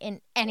Levy,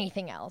 in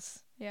anything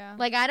else. Yeah.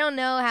 Like, I don't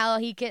know how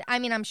he could. I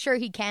mean, I'm sure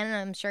he can, and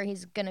I'm sure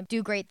he's gonna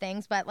do great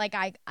things, but like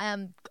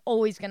I'm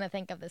always gonna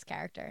think of this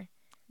character.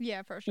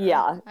 Yeah, for sure.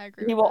 Yeah, I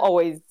agree. He will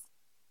always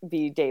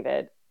be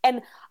David.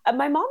 And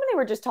my mom and I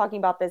were just talking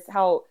about this,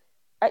 how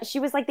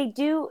she was like, they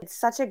do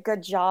such a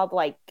good job.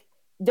 Like,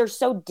 they're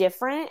so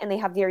different and they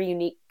have very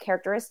unique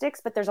characteristics,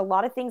 but there's a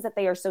lot of things that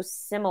they are so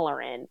similar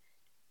in.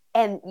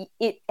 And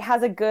it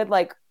has a good,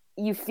 like,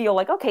 you feel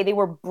like, okay, they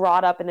were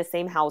brought up in the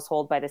same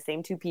household by the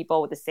same two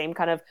people with the same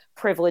kind of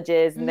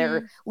privileges, and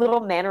their little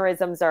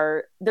mannerisms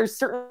there's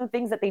certain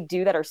things that they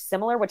do that are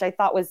similar, which I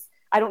thought was,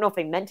 I don't know if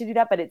they meant to do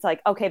that, but it's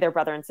like, okay, they're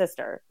brother and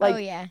sister. Like,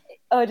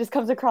 it just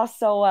comes across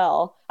so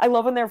well. I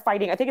love when they're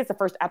fighting. I think it's the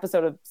first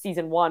episode of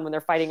season 1 when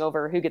they're fighting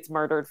over who gets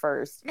murdered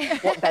first,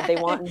 what bed they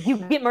want. You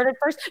get murdered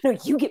first? No,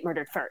 you get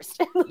murdered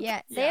first.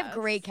 Yeah, they have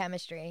great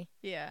chemistry.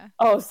 Yeah.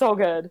 Oh, so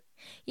good.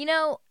 You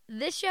know,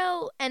 this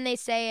show, and they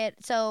say it,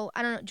 so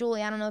I don't know,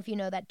 Julie, I don't know if you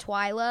know that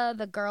Twyla,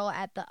 the girl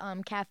at the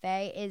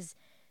cafe, is,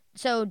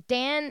 so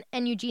Dan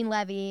and Eugene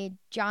Levy,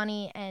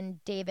 Johnny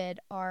and David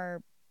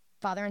are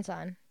father and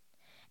son.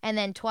 And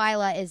then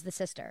Twyla is the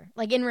sister.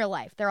 Like, in real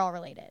life, they're all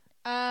related.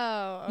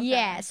 Oh, okay.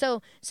 Yeah,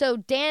 so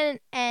Dan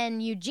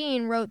and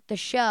Eugene wrote the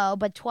show,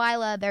 but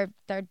Twyla, their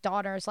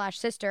daughter /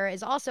 sister,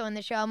 is also in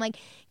the show. I'm like,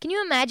 can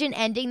you imagine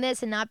ending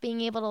this and not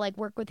being able to like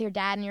work with your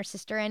dad and your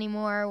sister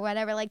anymore or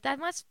whatever? Like,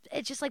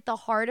 it's just like the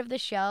heart of the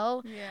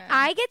show. Yeah.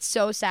 I get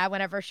so sad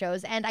whenever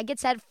shows end. I get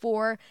sad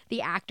for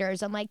the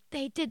actors. I'm like,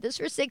 they did this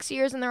for 6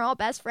 years and they're all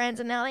best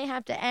friends and now they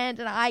have to end,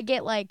 and I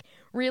get like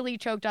really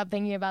choked up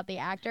thinking about the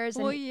actors.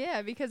 Well,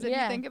 yeah, because if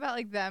you think about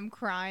like them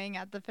crying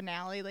at the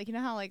finale, like, you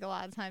know how like a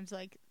lot of times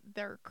like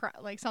they're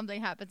like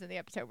something happens in the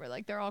episode where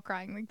like they're all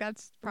crying, like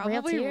that's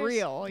probably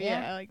real.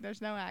 Yeah, like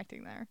there's no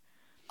acting there.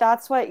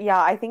 That's what,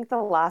 I think the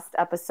last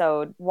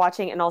episode,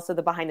 watching, and also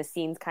the behind the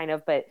scenes kind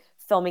of, but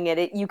filming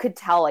it, you could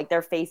tell like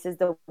their faces,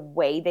 the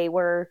way they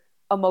were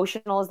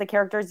emotional as the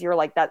characters, you're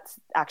like, that's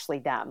actually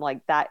them, like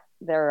that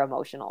they're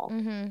emotional.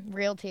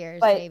 Real tears.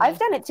 But baby. I've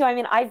done it too. I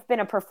mean, I've been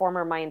a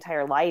performer my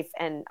entire life,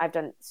 and I've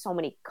done so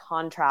many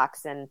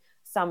contracts, and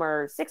some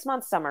are 6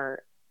 months, some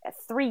are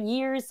 3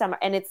 years,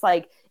 and it's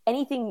like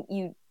anything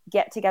you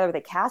get together with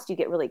a cast, you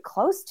get really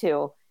close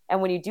to.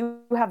 And when you do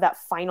have that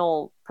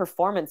final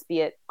performance,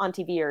 be it on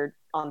TV or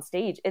on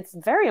stage, it's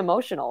very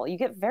emotional. You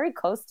get very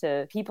close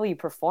to people you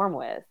perform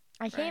with.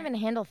 I can't even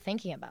handle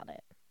thinking about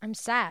it. I'm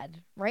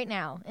sad right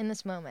now in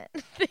this moment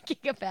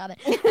thinking about it.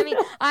 I mean,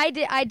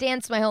 I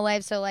danced my whole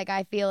life, so like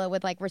I feel it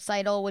with like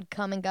recital would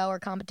come and go or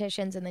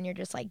competitions, and then you're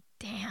just like,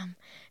 damn,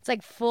 it's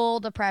like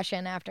full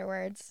depression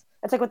afterwards.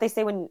 It's like what they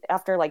say when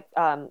after like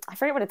I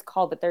forget what it's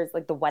called, but there's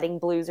like the wedding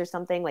blues or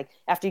something. Like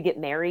after you get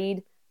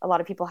married, a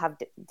lot of people have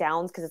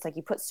downs because it's like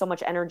you put so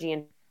much energy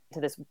into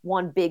this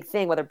one big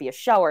thing, whether it be a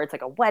show or it's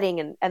like a wedding,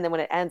 and then when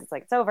it ends, it's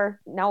like it's over.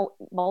 Now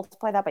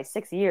multiply that by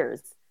 6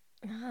 years.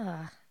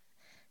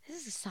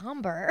 This is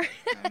somber.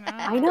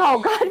 I know.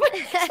 God, but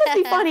it's supposed to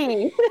be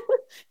funny.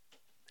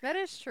 That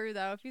is true,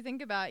 though. If you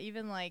think about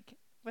even like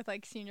with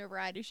like Senior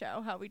Variety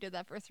Show, how we did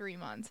that for 3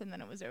 months and then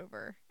it was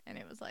over, and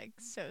it was like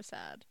so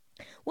sad.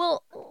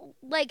 Well,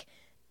 like,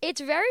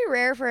 it's very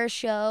rare for a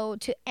show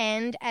to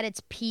end at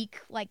its peak,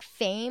 like,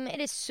 fame. It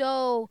is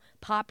so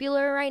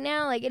popular right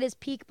now. Like, it is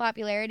peak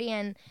popularity,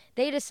 and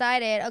they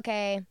decided,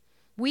 okay,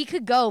 we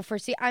could go for,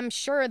 I'm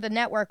sure the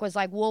network was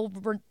like, we'll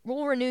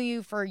renew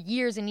you for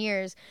years and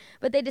years,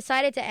 but they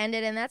decided to end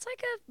it, and that's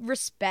like a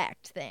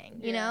respect thing,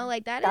 you know?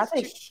 Like, that's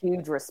a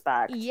huge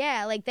respect.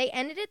 Yeah, like, they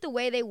ended it the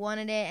way they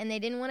wanted it, and they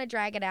didn't want to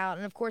drag it out,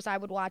 and of course I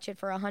would watch it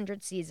for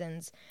 100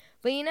 seasons.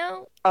 But, you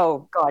know?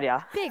 Oh, God,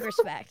 yeah. Big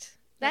respect.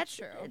 That's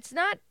true. It's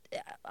not,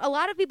 a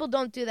lot of people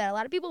don't do that. A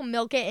lot of people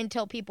milk it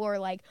until people are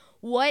like,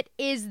 what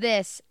is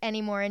this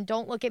anymore? And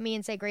don't look at me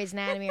and say Grey's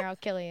Anatomy or I'll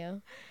kill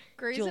you.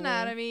 Grey's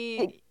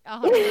Anatomy,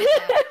 100%.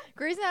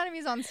 Grey's Anatomy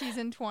is on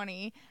season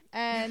 20.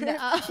 And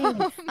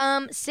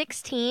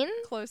 16.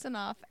 Close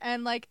enough.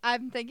 And like,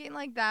 I'm thinking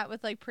like that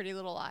with like Pretty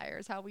Little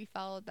Liars, how we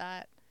followed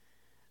that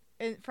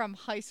from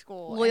high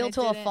school. Loyal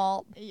to a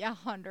fault. Yeah,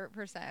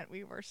 100%.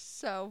 We were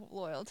so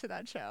loyal to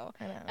that show.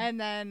 I know.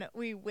 And then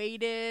we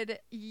waited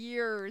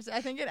years. I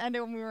think it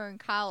ended when we were in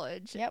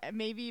college. Yep.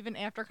 Maybe even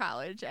after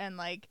college. And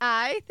like,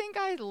 I think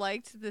I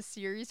liked the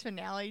series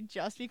finale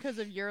just because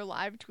of your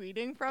live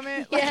tweeting from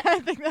it. Like, Yeah. I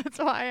think that's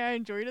why I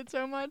enjoyed it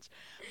so much.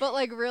 But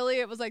like, really,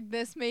 it was like,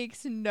 this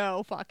makes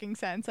no fucking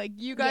sense. Like,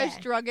 you guys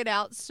drug it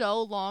out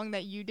so long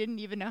that you didn't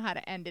even know how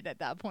to end it at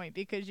that point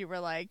because you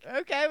were like,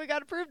 okay, we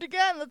got approved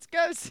again. Let's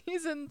go. See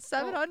season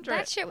 700.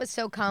 That shit was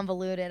so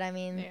convoluted. I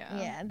mean,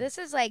 yeah, this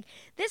is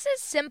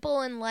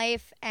simple in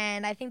life,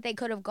 and I think they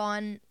could have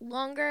gone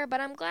longer, but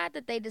I'm glad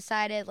that they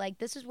decided, like,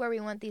 this is where we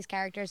want these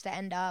characters to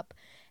end up,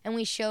 and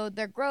we showed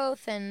their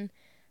growth, and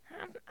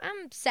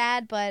I'm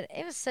sad, but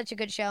it was such a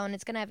good show, and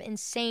it's going to have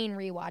insane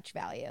rewatch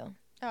value.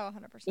 Oh,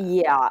 100%.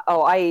 Yeah.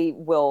 Oh, I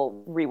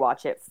will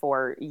rewatch it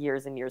for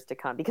years and years to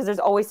come because there's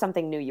always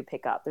something new you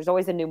pick up. There's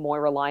always a new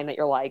Moira line that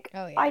you're like,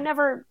 Oh, yeah. I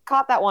never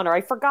caught that one, or I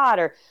forgot,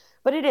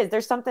 but it is.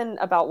 There's something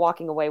about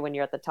walking away when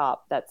you're at the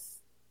top that's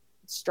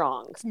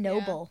strong. It's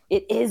noble.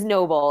 It is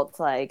noble.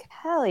 It's like,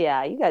 hell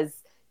yeah,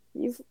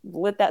 you've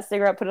lit that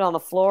cigarette, put it on the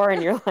floor,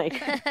 and you're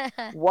like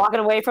walking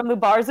away from the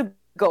bars of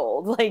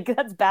gold. Like,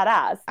 that's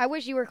badass. I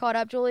wish you were caught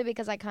up, Julie,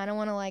 because I kind of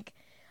want to, like,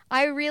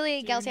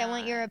 Kelsey, I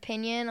want your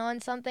opinion on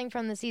something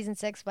from the season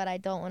 6, but I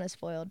don't want to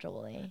spoil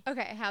Julie.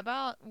 Okay, how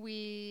about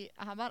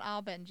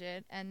I'll binge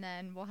it, and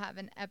then we'll have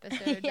an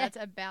episode that's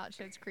about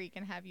Schitt's Creek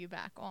and have you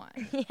back on.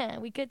 Yeah,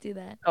 we could do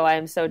that. Oh, I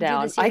am so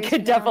down. I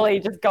could definitely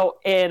just go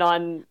in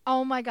on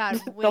Oh my god,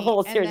 wait, the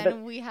whole series. And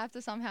then we have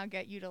to somehow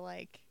get you to,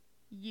 like,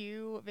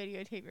 you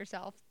videotape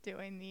yourself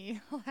doing the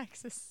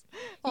Alexis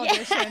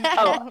audition.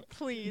 Oh,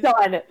 please.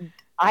 Done.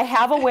 I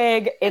have a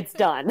wig. It's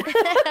done.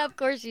 Of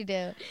course you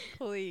do.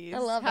 Please. I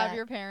love have that.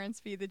 your parents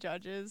be the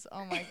judges.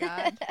 Oh my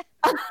god.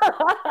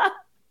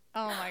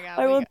 Oh my god.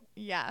 I will-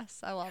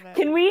 Yes, I love it.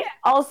 Can we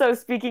also,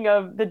 speaking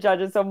of the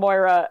judges, so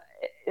Moira,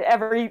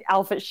 every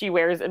outfit she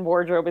wears in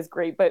wardrobe is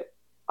great, but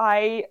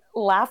I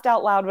laughed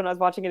out loud when I was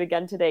watching it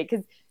again today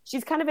because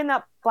she's kind of in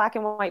that black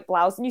and white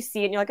blouse and you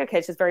see it and you're like, okay,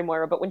 it's just very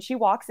Moira. But when she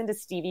walks into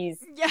Stevie's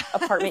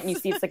apartment and you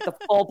see it's like the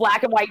full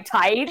black and white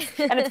tights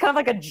and it's kind of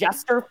like a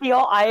jester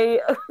feel,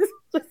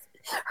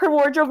 her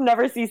wardrobe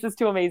never ceases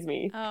to amaze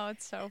me. Oh,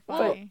 it's so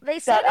Well, funny. they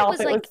said That it was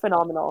outfit like was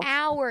phenomenal.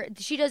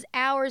 She does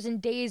hours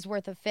and days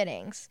worth of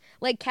fittings.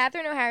 Like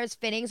Catherine O'Hara's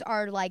fittings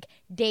are like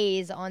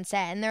days on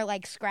set, and they're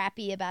like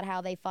scrappy about how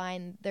they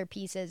find their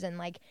pieces, and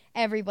like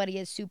everybody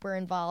is super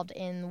involved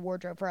in the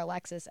wardrobe for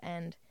Alexis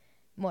and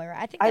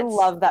Moira. I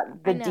love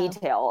that the know.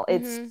 detail.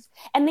 It's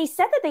and they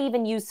said that they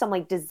even used some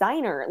like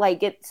designer,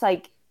 like it's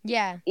like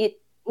it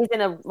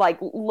isn't a like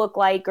look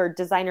like or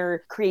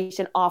designer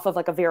creation off of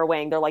like a Vera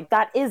Wang. They're like,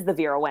 that is the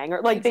Vera Wang,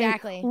 or like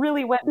Exactly. they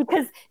really went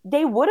because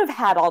they would have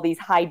had all these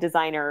high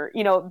designer,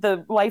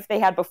 the life they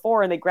had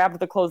before, and they grabbed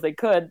the clothes they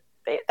could.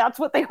 That's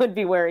what they would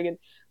be wearing.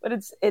 But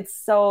it's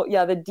so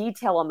the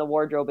detail on the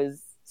wardrobe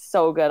is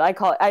so good.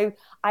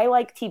 I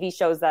like TV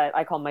shows that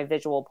I call my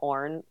visual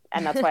porn,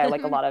 and that's why I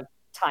like a lot of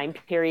time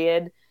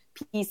period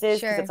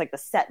pieces because it's like the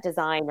set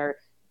design or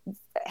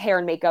hair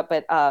and makeup,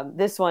 but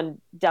this one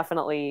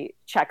definitely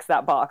checks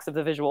that box of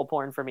the visual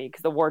porn for me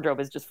because the wardrobe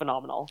is just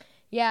phenomenal.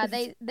 Yeah,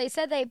 they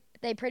said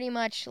they pretty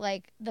much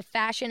like the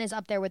fashion is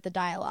up there with the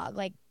dialogue,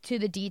 like to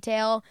the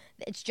detail.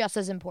 It's just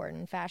as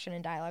important, fashion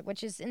and dialogue,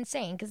 which is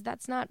insane because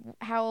that's not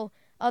how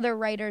other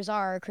writers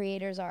are or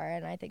creators are,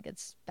 and I think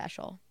it's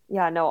special.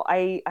 Yeah, no,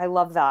 I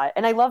love that,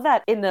 and I love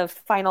that in the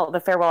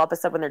farewell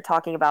episode when they're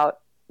talking about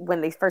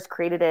when they first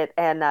created it,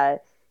 and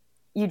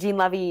Eugene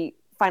Levy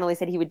finally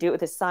said he would do it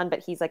with his son, but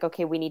he's like,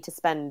 okay, we need to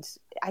spend,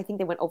 I think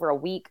they went over a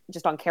week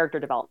just on character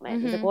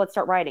development. He's like, well, let's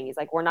start writing. He's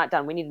like, we're not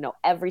done. We need to know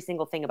every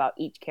single thing about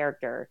each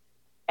character.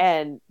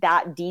 And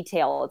that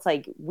detail, it's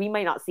like, we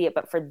might not see it,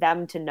 but for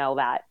them to know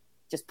that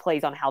just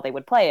plays on how they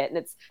would play it. And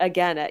it's,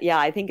 again,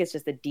 I think it's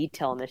just the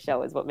detail in the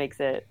show is what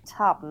makes it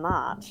top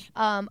notch.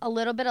 A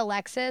little bit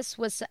Alexis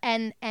was,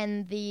 and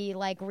the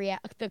like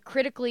the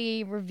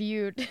critically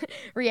reviewed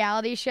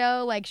reality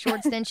show, like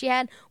short stint she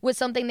had, was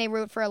something they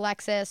wrote for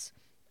Alexis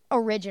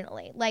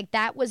originally. Like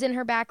that was in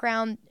her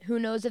background. Who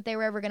knows if they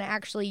were ever going to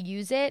actually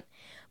use it.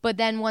 But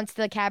then once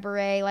the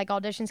cabaret like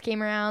auditions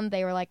came around,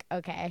 they were like,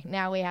 okay,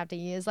 now we have to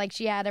use, like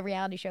she had a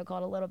reality show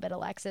called A Little Bit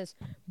Alexis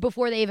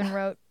before they even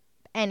wrote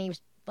any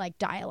like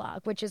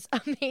dialogue, which is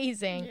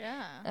amazing.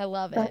 Yeah. I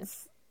love it.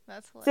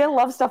 That's hilarious. See, I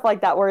love stuff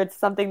like that where it's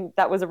something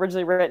that was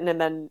originally written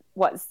and then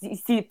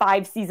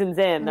 5 seasons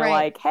in, they're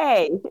like,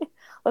 hey,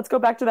 let's go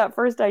back to that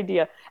first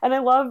idea. And I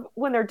love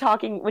when they're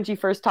talking, when she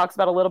first talks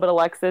about A Little Bit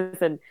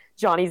Alexis and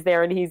Johnny's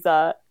there and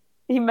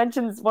he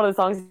mentions one of the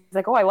songs. He's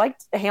like, oh, I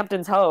liked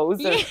Hampton's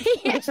Hose. And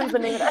mentions the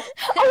name of that.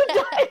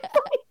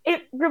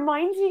 It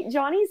reminds me,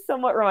 Johnny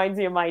somewhat reminds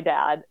me of my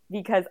dad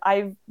because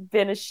I've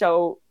been a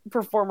show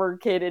performer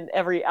kid in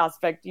every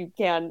aspect you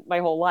can my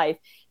whole life.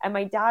 And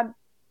my dad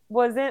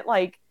wasn't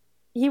like,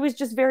 he was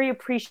just very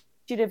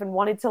appreciative and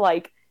wanted to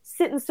like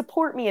sit and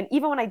support me. And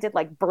even when I did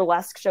like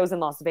burlesque shows in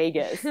Las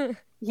Vegas,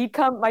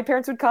 my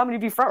parents would come and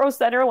he'd be front row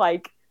center,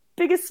 like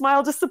biggest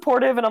smile, just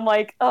supportive. And I'm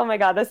like, oh my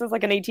God, this is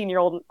like an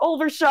 18-year-old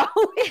older show.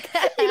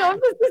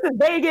 This is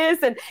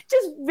Vegas, and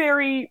just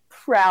very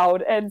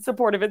proud and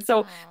supportive. And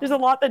so there's a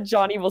lot that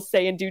Johnny will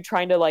say and do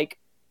trying to like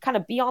kind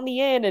of be on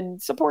the in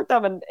and support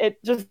them. And it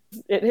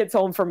hits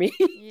home for me.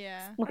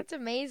 Yeah. That's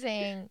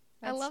amazing.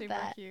 That's I love super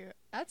that. Cute.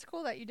 That's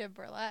cool that you did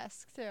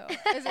burlesque too.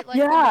 Is it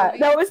like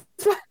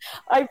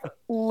I've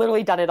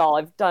literally done it all.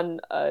 I've done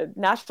a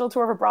national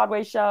tour of a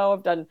Broadway show.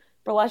 I've done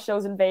burlesque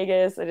shows in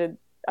Vegas. I did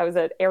I was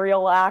an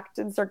aerial act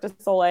in Cirque du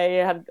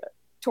Soleil. I had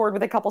toured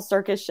with a couple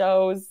circus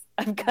shows.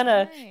 I've kind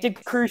of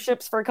did cruise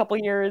ships for a couple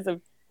years.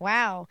 Of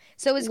Wow.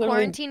 So is literally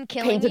quarantine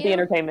killing painted the you?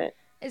 entertainment.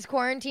 Is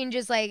quarantine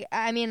just like,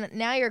 I mean,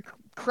 now you're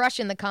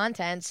crushing the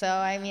content. So,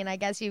 I mean, I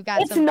guess you've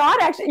got It's some.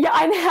 not actually. Yeah,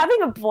 I'm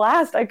having a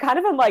blast. I kind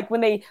of am like,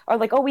 when they are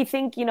like, oh, we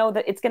think,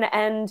 that it's going to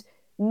end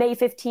May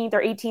 15th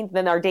or 18th.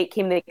 Then our date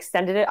came, they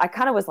extended it. I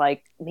kind of was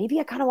like, maybe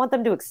I kind of want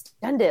them to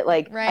extend it.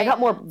 Like, I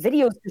got more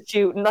videos to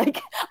shoot and like,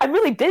 I'm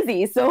really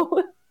busy.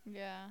 So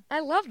Yeah. I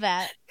love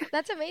that.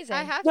 That's amazing.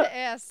 I have to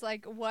ask,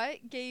 like,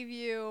 what gave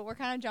you, we're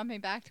kind of jumping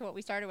back to what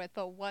we started with,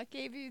 but what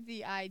gave you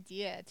the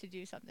idea to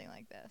do something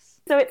like this?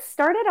 So it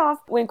started off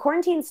when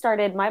quarantine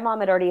started. My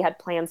mom had already had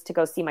plans to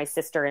go see my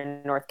sister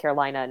in North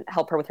Carolina and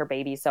help her with her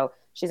baby. So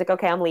she's like,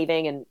 okay, I'm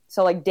leaving. And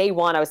so like day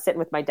one, I was sitting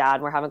with my dad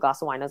and we're having a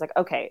glass of wine. I was like,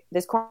 okay,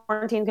 this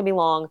quarantine's gonna be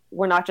long.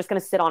 We're not just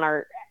gonna sit on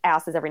our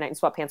asses every night in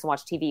sweatpants and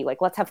watch TV.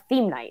 Like, let's have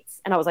theme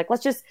nights. And I was like,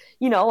 let's just,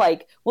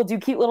 like we'll do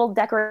cute little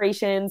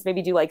decorations,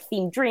 maybe do like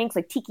themed drinks,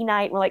 like tiki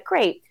night. And we're like,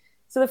 great.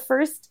 So the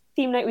first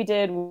theme night we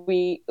did,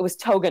 it was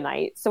toga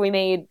night. So we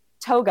made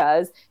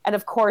togas. And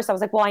of course I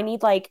was like, well, I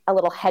need like a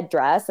little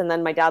headdress. And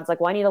then my dad's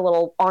like, well, I need a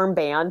little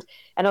armband.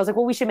 And I was like,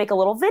 well, we should make a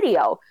little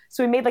video.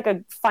 So we made like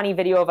a funny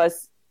video of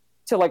us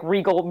to like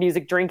regal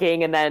music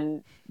drinking and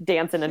then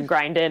dancing and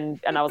grinding.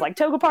 And I was like,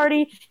 toga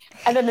party.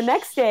 And then the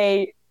next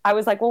day I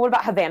was like, well, what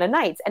about Havana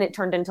Nights? And it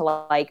turned into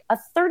like a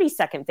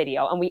 30-second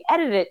video and we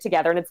edited it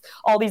together. And it's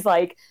all these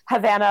like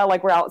Havana,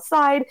 like we're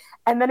outside.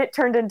 And then it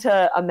turned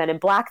into a Men in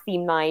Black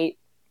theme night.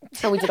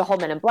 So we did a whole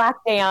Men in Black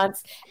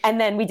dance. And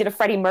then we did a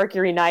Freddie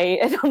Mercury night.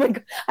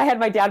 And I had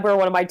my dad wear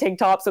one of my tank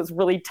tops. So it was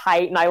really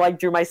tight. And I like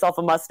drew myself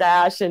a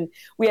mustache. And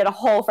we had a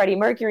whole Freddie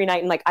Mercury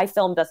night. And like I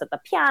filmed us at the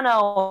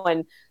piano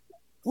and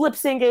lip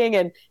syncing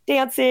and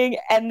dancing.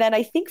 And then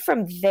I think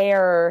from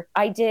there,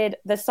 I did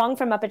the song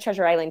from Muppet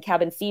Treasure Island,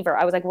 Cabin Fever.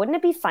 I was like, wouldn't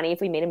it be funny if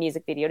we made a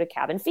music video to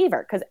Cabin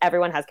Fever? Because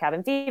everyone has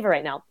Cabin Fever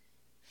right now.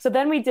 So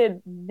then we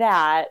did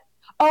that.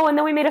 Oh, and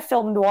then we made a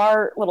film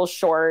noir little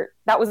short.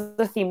 That was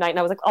the theme night. And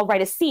I was like, I'll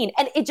write a scene.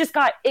 And it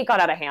got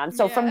out of hand.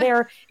 So from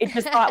there, it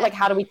just got like,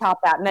 how do we top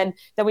that? And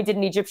then we did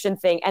an Egyptian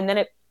thing. And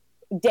then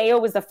Deo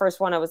was the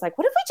first one. I was like,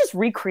 what if we just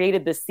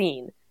recreated this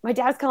scene? My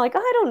dad's kind of like, oh,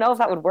 I don't know if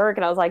that would work.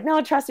 And I was like, no,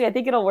 trust me, I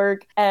think it'll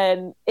work.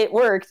 And it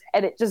worked.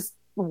 And it just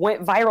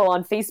went viral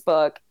on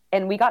Facebook.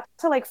 And we got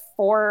to like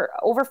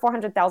over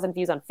 400,000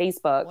 views on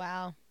Facebook.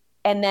 Wow.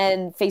 And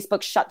then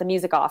Facebook shut the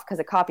music off because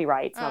of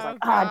copyrights. And I was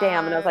like,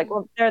 damn. And I was like,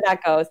 well, there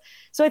that goes.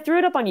 So I threw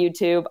it up on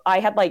YouTube. I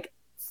had like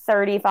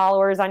 30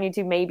 followers on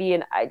YouTube maybe.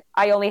 And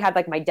I only had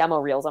like my demo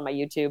reels on my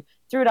YouTube.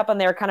 Threw it up on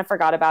there, kind of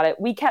forgot about it.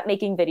 We kept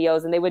making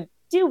videos and they would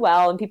do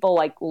well. And people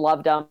like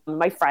loved them.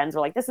 My friends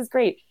were like, this is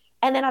great.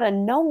 And then out of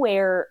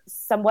nowhere,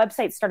 some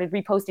websites started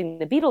reposting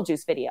the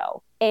Beetlejuice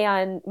video.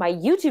 And my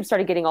YouTube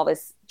started getting all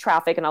this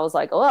traffic. And I was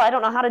like, oh, I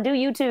don't know how to do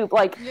YouTube.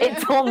 Like,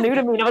 it's all new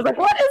to me. And I was like,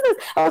 what is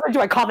this? I was like,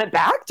 do I comment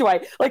back?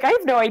 I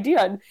have no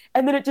idea.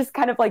 And then it just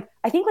kind of like,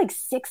 I think like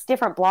 6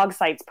 different blog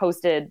sites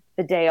posted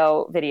the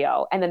Deo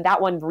video. And then that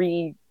one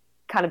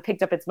kind of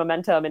picked up its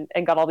momentum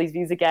and got all these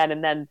views again.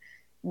 And then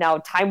now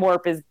Time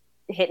Warp is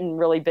hitting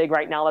really big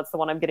right now. That's the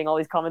one I'm getting all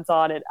these comments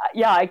on. And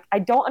I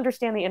don't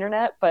understand the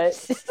internet,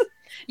 but...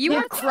 You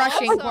are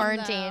crushing awesome,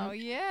 quarantine. though.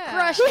 Yeah.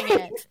 Crushing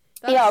it.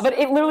 But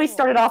it literally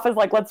started off as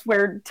like, let's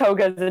wear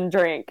togas and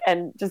drink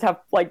and just have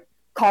like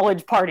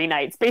college party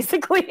nights,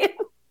 basically.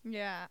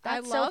 Yeah,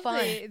 That's I so love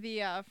fun.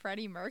 the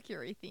Freddie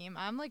Mercury theme.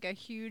 I'm like a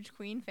huge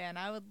Queen fan.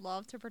 I would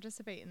love to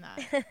participate in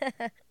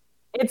that.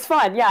 It's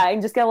fun. Yeah,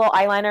 and just get a little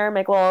eyeliner,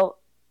 make a little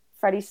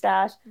Freddie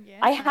stash. Yeah.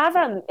 I have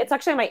it's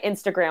actually on my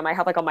Instagram. I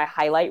have like on my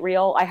highlight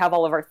reel, I have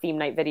all of our theme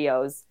night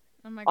videos.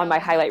 Oh my On God, my I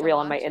have highlight to reel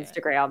on my watch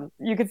it. Instagram.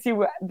 You can see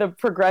the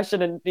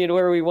progression and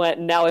where we went.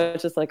 And now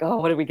it's just like, oh,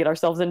 what did we get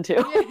ourselves into?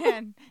 Yeah,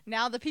 and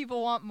now the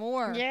people want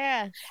more.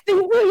 Yeah.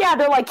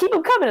 They're like, keep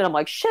them coming. And I'm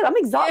like, shit, I'm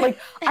exhausted. Like,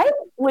 I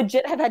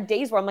legit have had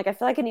days where I'm like, I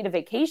feel like I need a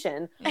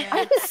vacation. Yeah.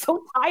 I was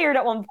so tired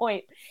at one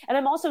point. And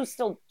I'm also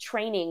still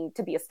training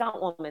to be a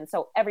stunt woman.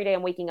 So every day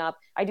I'm waking up.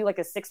 I do like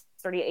a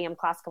 6:30 a.m.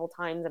 class a couple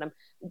times. And I'm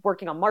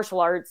working on martial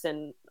arts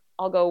and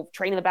I'll go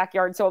train in the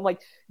backyard. So I'm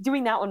like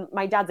doing that when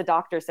my dad's a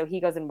doctor. So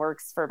he goes and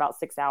works for about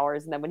 6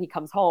 hours. And then when he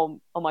comes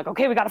home, I'm like,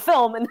 okay, we got to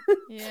film. And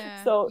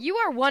Yeah. so You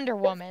are Wonder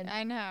Woman.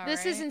 I know. This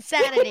right? is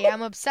insanity.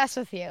 I'm obsessed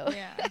with you.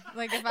 Yeah.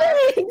 Like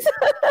thanks.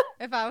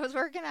 if I was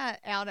working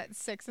out at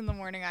 6 in the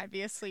morning, I'd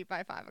be asleep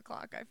by 5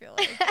 o'clock. I feel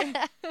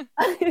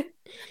like.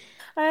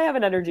 I have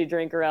an energy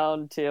drink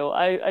around too.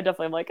 I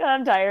definitely am like, oh,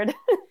 I'm tired.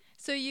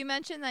 So you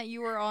mentioned that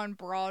you were on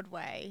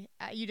Broadway.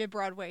 You did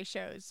Broadway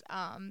shows.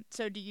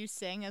 So do you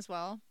sing as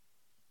well?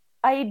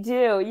 I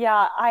do.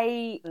 Yeah.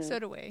 So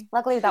do we.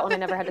 Luckily that one I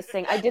never had to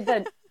sing. I did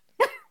the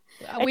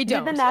We did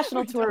don't. the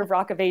national tour of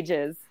Rock of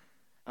Ages.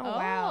 Oh,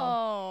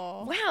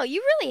 wow. Oh. Wow,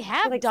 you really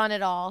have done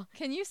it all.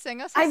 Can you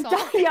sing us a I've song?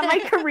 done, yeah, my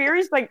career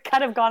is like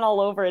kind of gone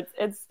all over.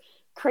 It's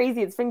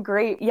crazy. It's been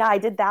great. Yeah, I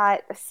did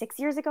that 6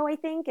 years ago, I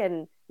think.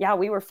 And yeah,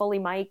 we were fully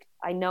mic'd.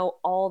 I know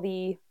all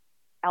the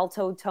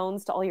alto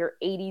tones to all your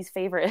 80s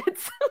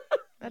favorites.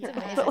 That's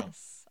amazing.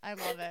 Yes. I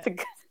love it.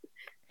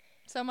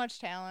 So much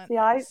talent.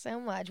 Yeah, So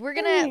much. We're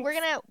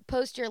gonna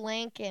post your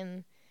link,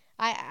 and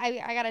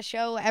I gotta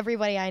show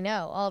everybody I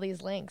know all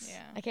these links.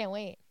 Yeah. I can't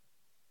wait.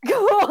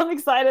 cool. I'm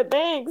excited.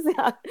 Thanks.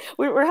 Yeah,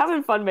 we're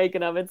having fun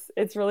making them.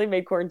 It's really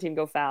made quarantine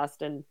go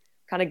fast and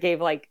kind of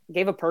gave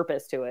a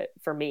purpose to it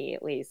for me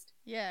at least.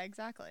 Yeah,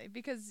 exactly.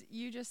 Because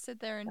you just sit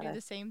there and do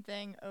the same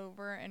thing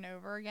over and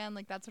over again.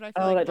 Like that's what I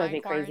Oh, feel that like drives my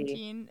me crazy.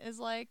 quarantine is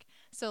like.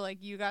 So like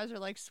you guys are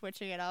like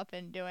switching it up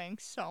and doing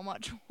so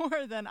much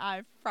more than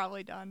I've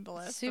probably done the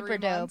last Super 3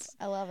 dope. months.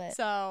 I love it.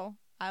 So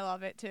I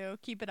love it too.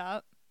 Keep it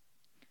up.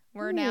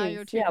 We're now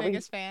your Thanks. 2 Yeah,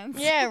 biggest fans.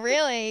 Yeah,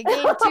 really.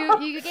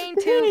 You gained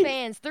 2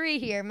 fans, 3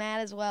 here,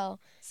 Matt as well.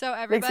 So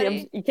Thanks,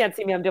 everybody, you can't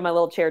see me. I'm doing my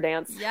little chair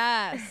dance.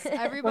 yes,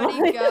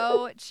 everybody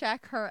go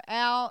check her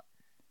out.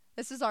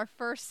 This is our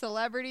first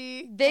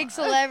celebrity. Big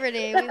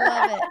celebrity. We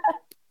love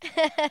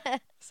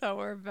it. So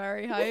we're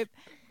very hyped.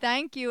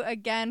 Thank you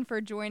again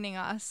for joining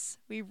us.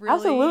 We really,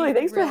 Absolutely.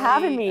 Thanks for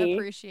having me.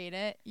 Appreciate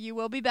it. You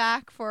will be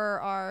back for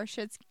our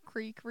Schitt's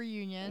Creek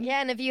reunion.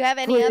 Yeah, and if you have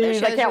any other Please,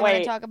 shows I you can't want to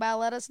wait. talk about,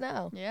 let us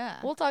know. Yeah.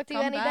 We'll talk to you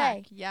Come any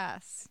back. day.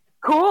 Yes.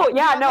 Cool.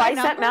 Yeah. have No, my I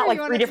sent number? Matt like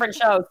You 3 wanna- different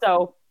shows,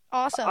 so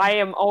Awesome. I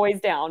am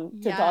always down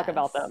to talk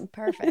about Yes. them.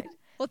 Perfect.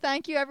 Well,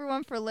 thank you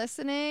everyone for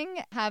listening.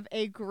 Have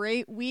a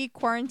great week.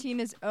 Quarantine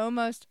is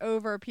almost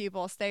over,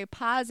 people. Stay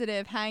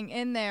positive. Hang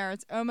in there.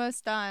 It's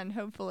almost done,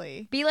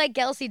 hopefully. Be like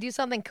Kelsey. Do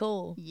something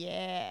cool.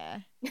 Yeah.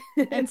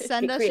 And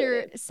send Be us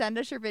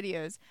creative. your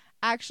videos.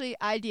 Actually,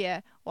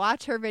 idea.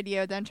 Watch her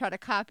video, then try to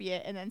copy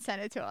it and then send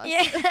it to us.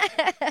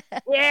 Yeah.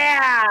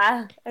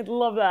 Yeah, I'd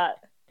love that.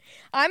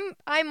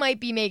 I might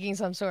be making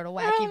some sort of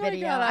wacky Oh my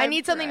video. God, I I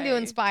need something to pray.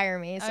 inspire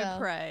me. So. I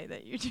pray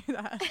that you do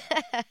that.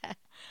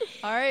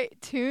 All right,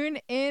 tune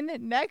in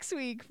next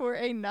week for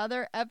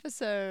another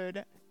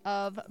episode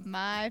of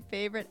my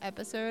favorite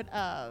episode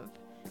of.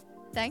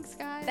 Thanks,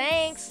 guys.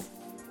 Thanks.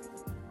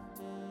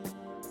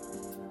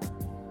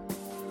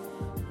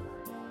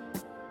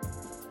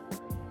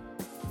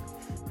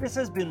 This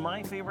has been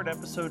My Favorite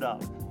Episode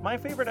Of. My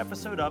Favorite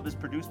Episode Of is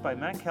produced by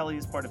Matt Kelly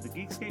as part of the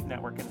Geekscape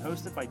Network and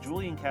hosted by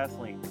Julie and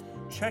Kathleen.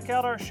 Check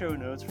out our show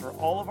notes for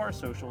all of our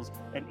socials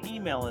and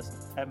email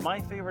us at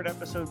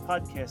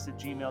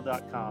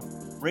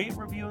myfavoriteepisodepodcast@gmail.com. Rate,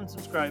 review, and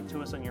subscribe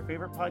to us on your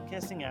favorite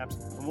podcasting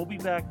apps, and we'll be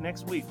back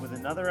next week with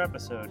another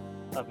episode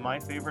of My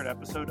Favorite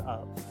Episode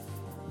Of.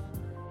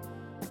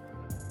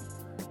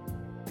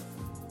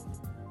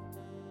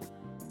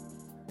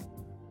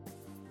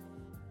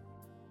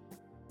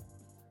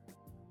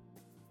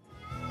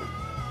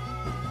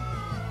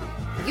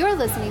 You're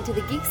listening to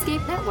the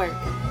Geekscape Network.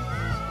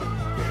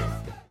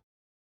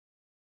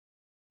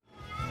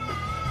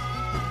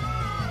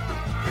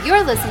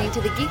 You're listening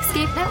to the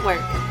Geekscape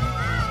Network.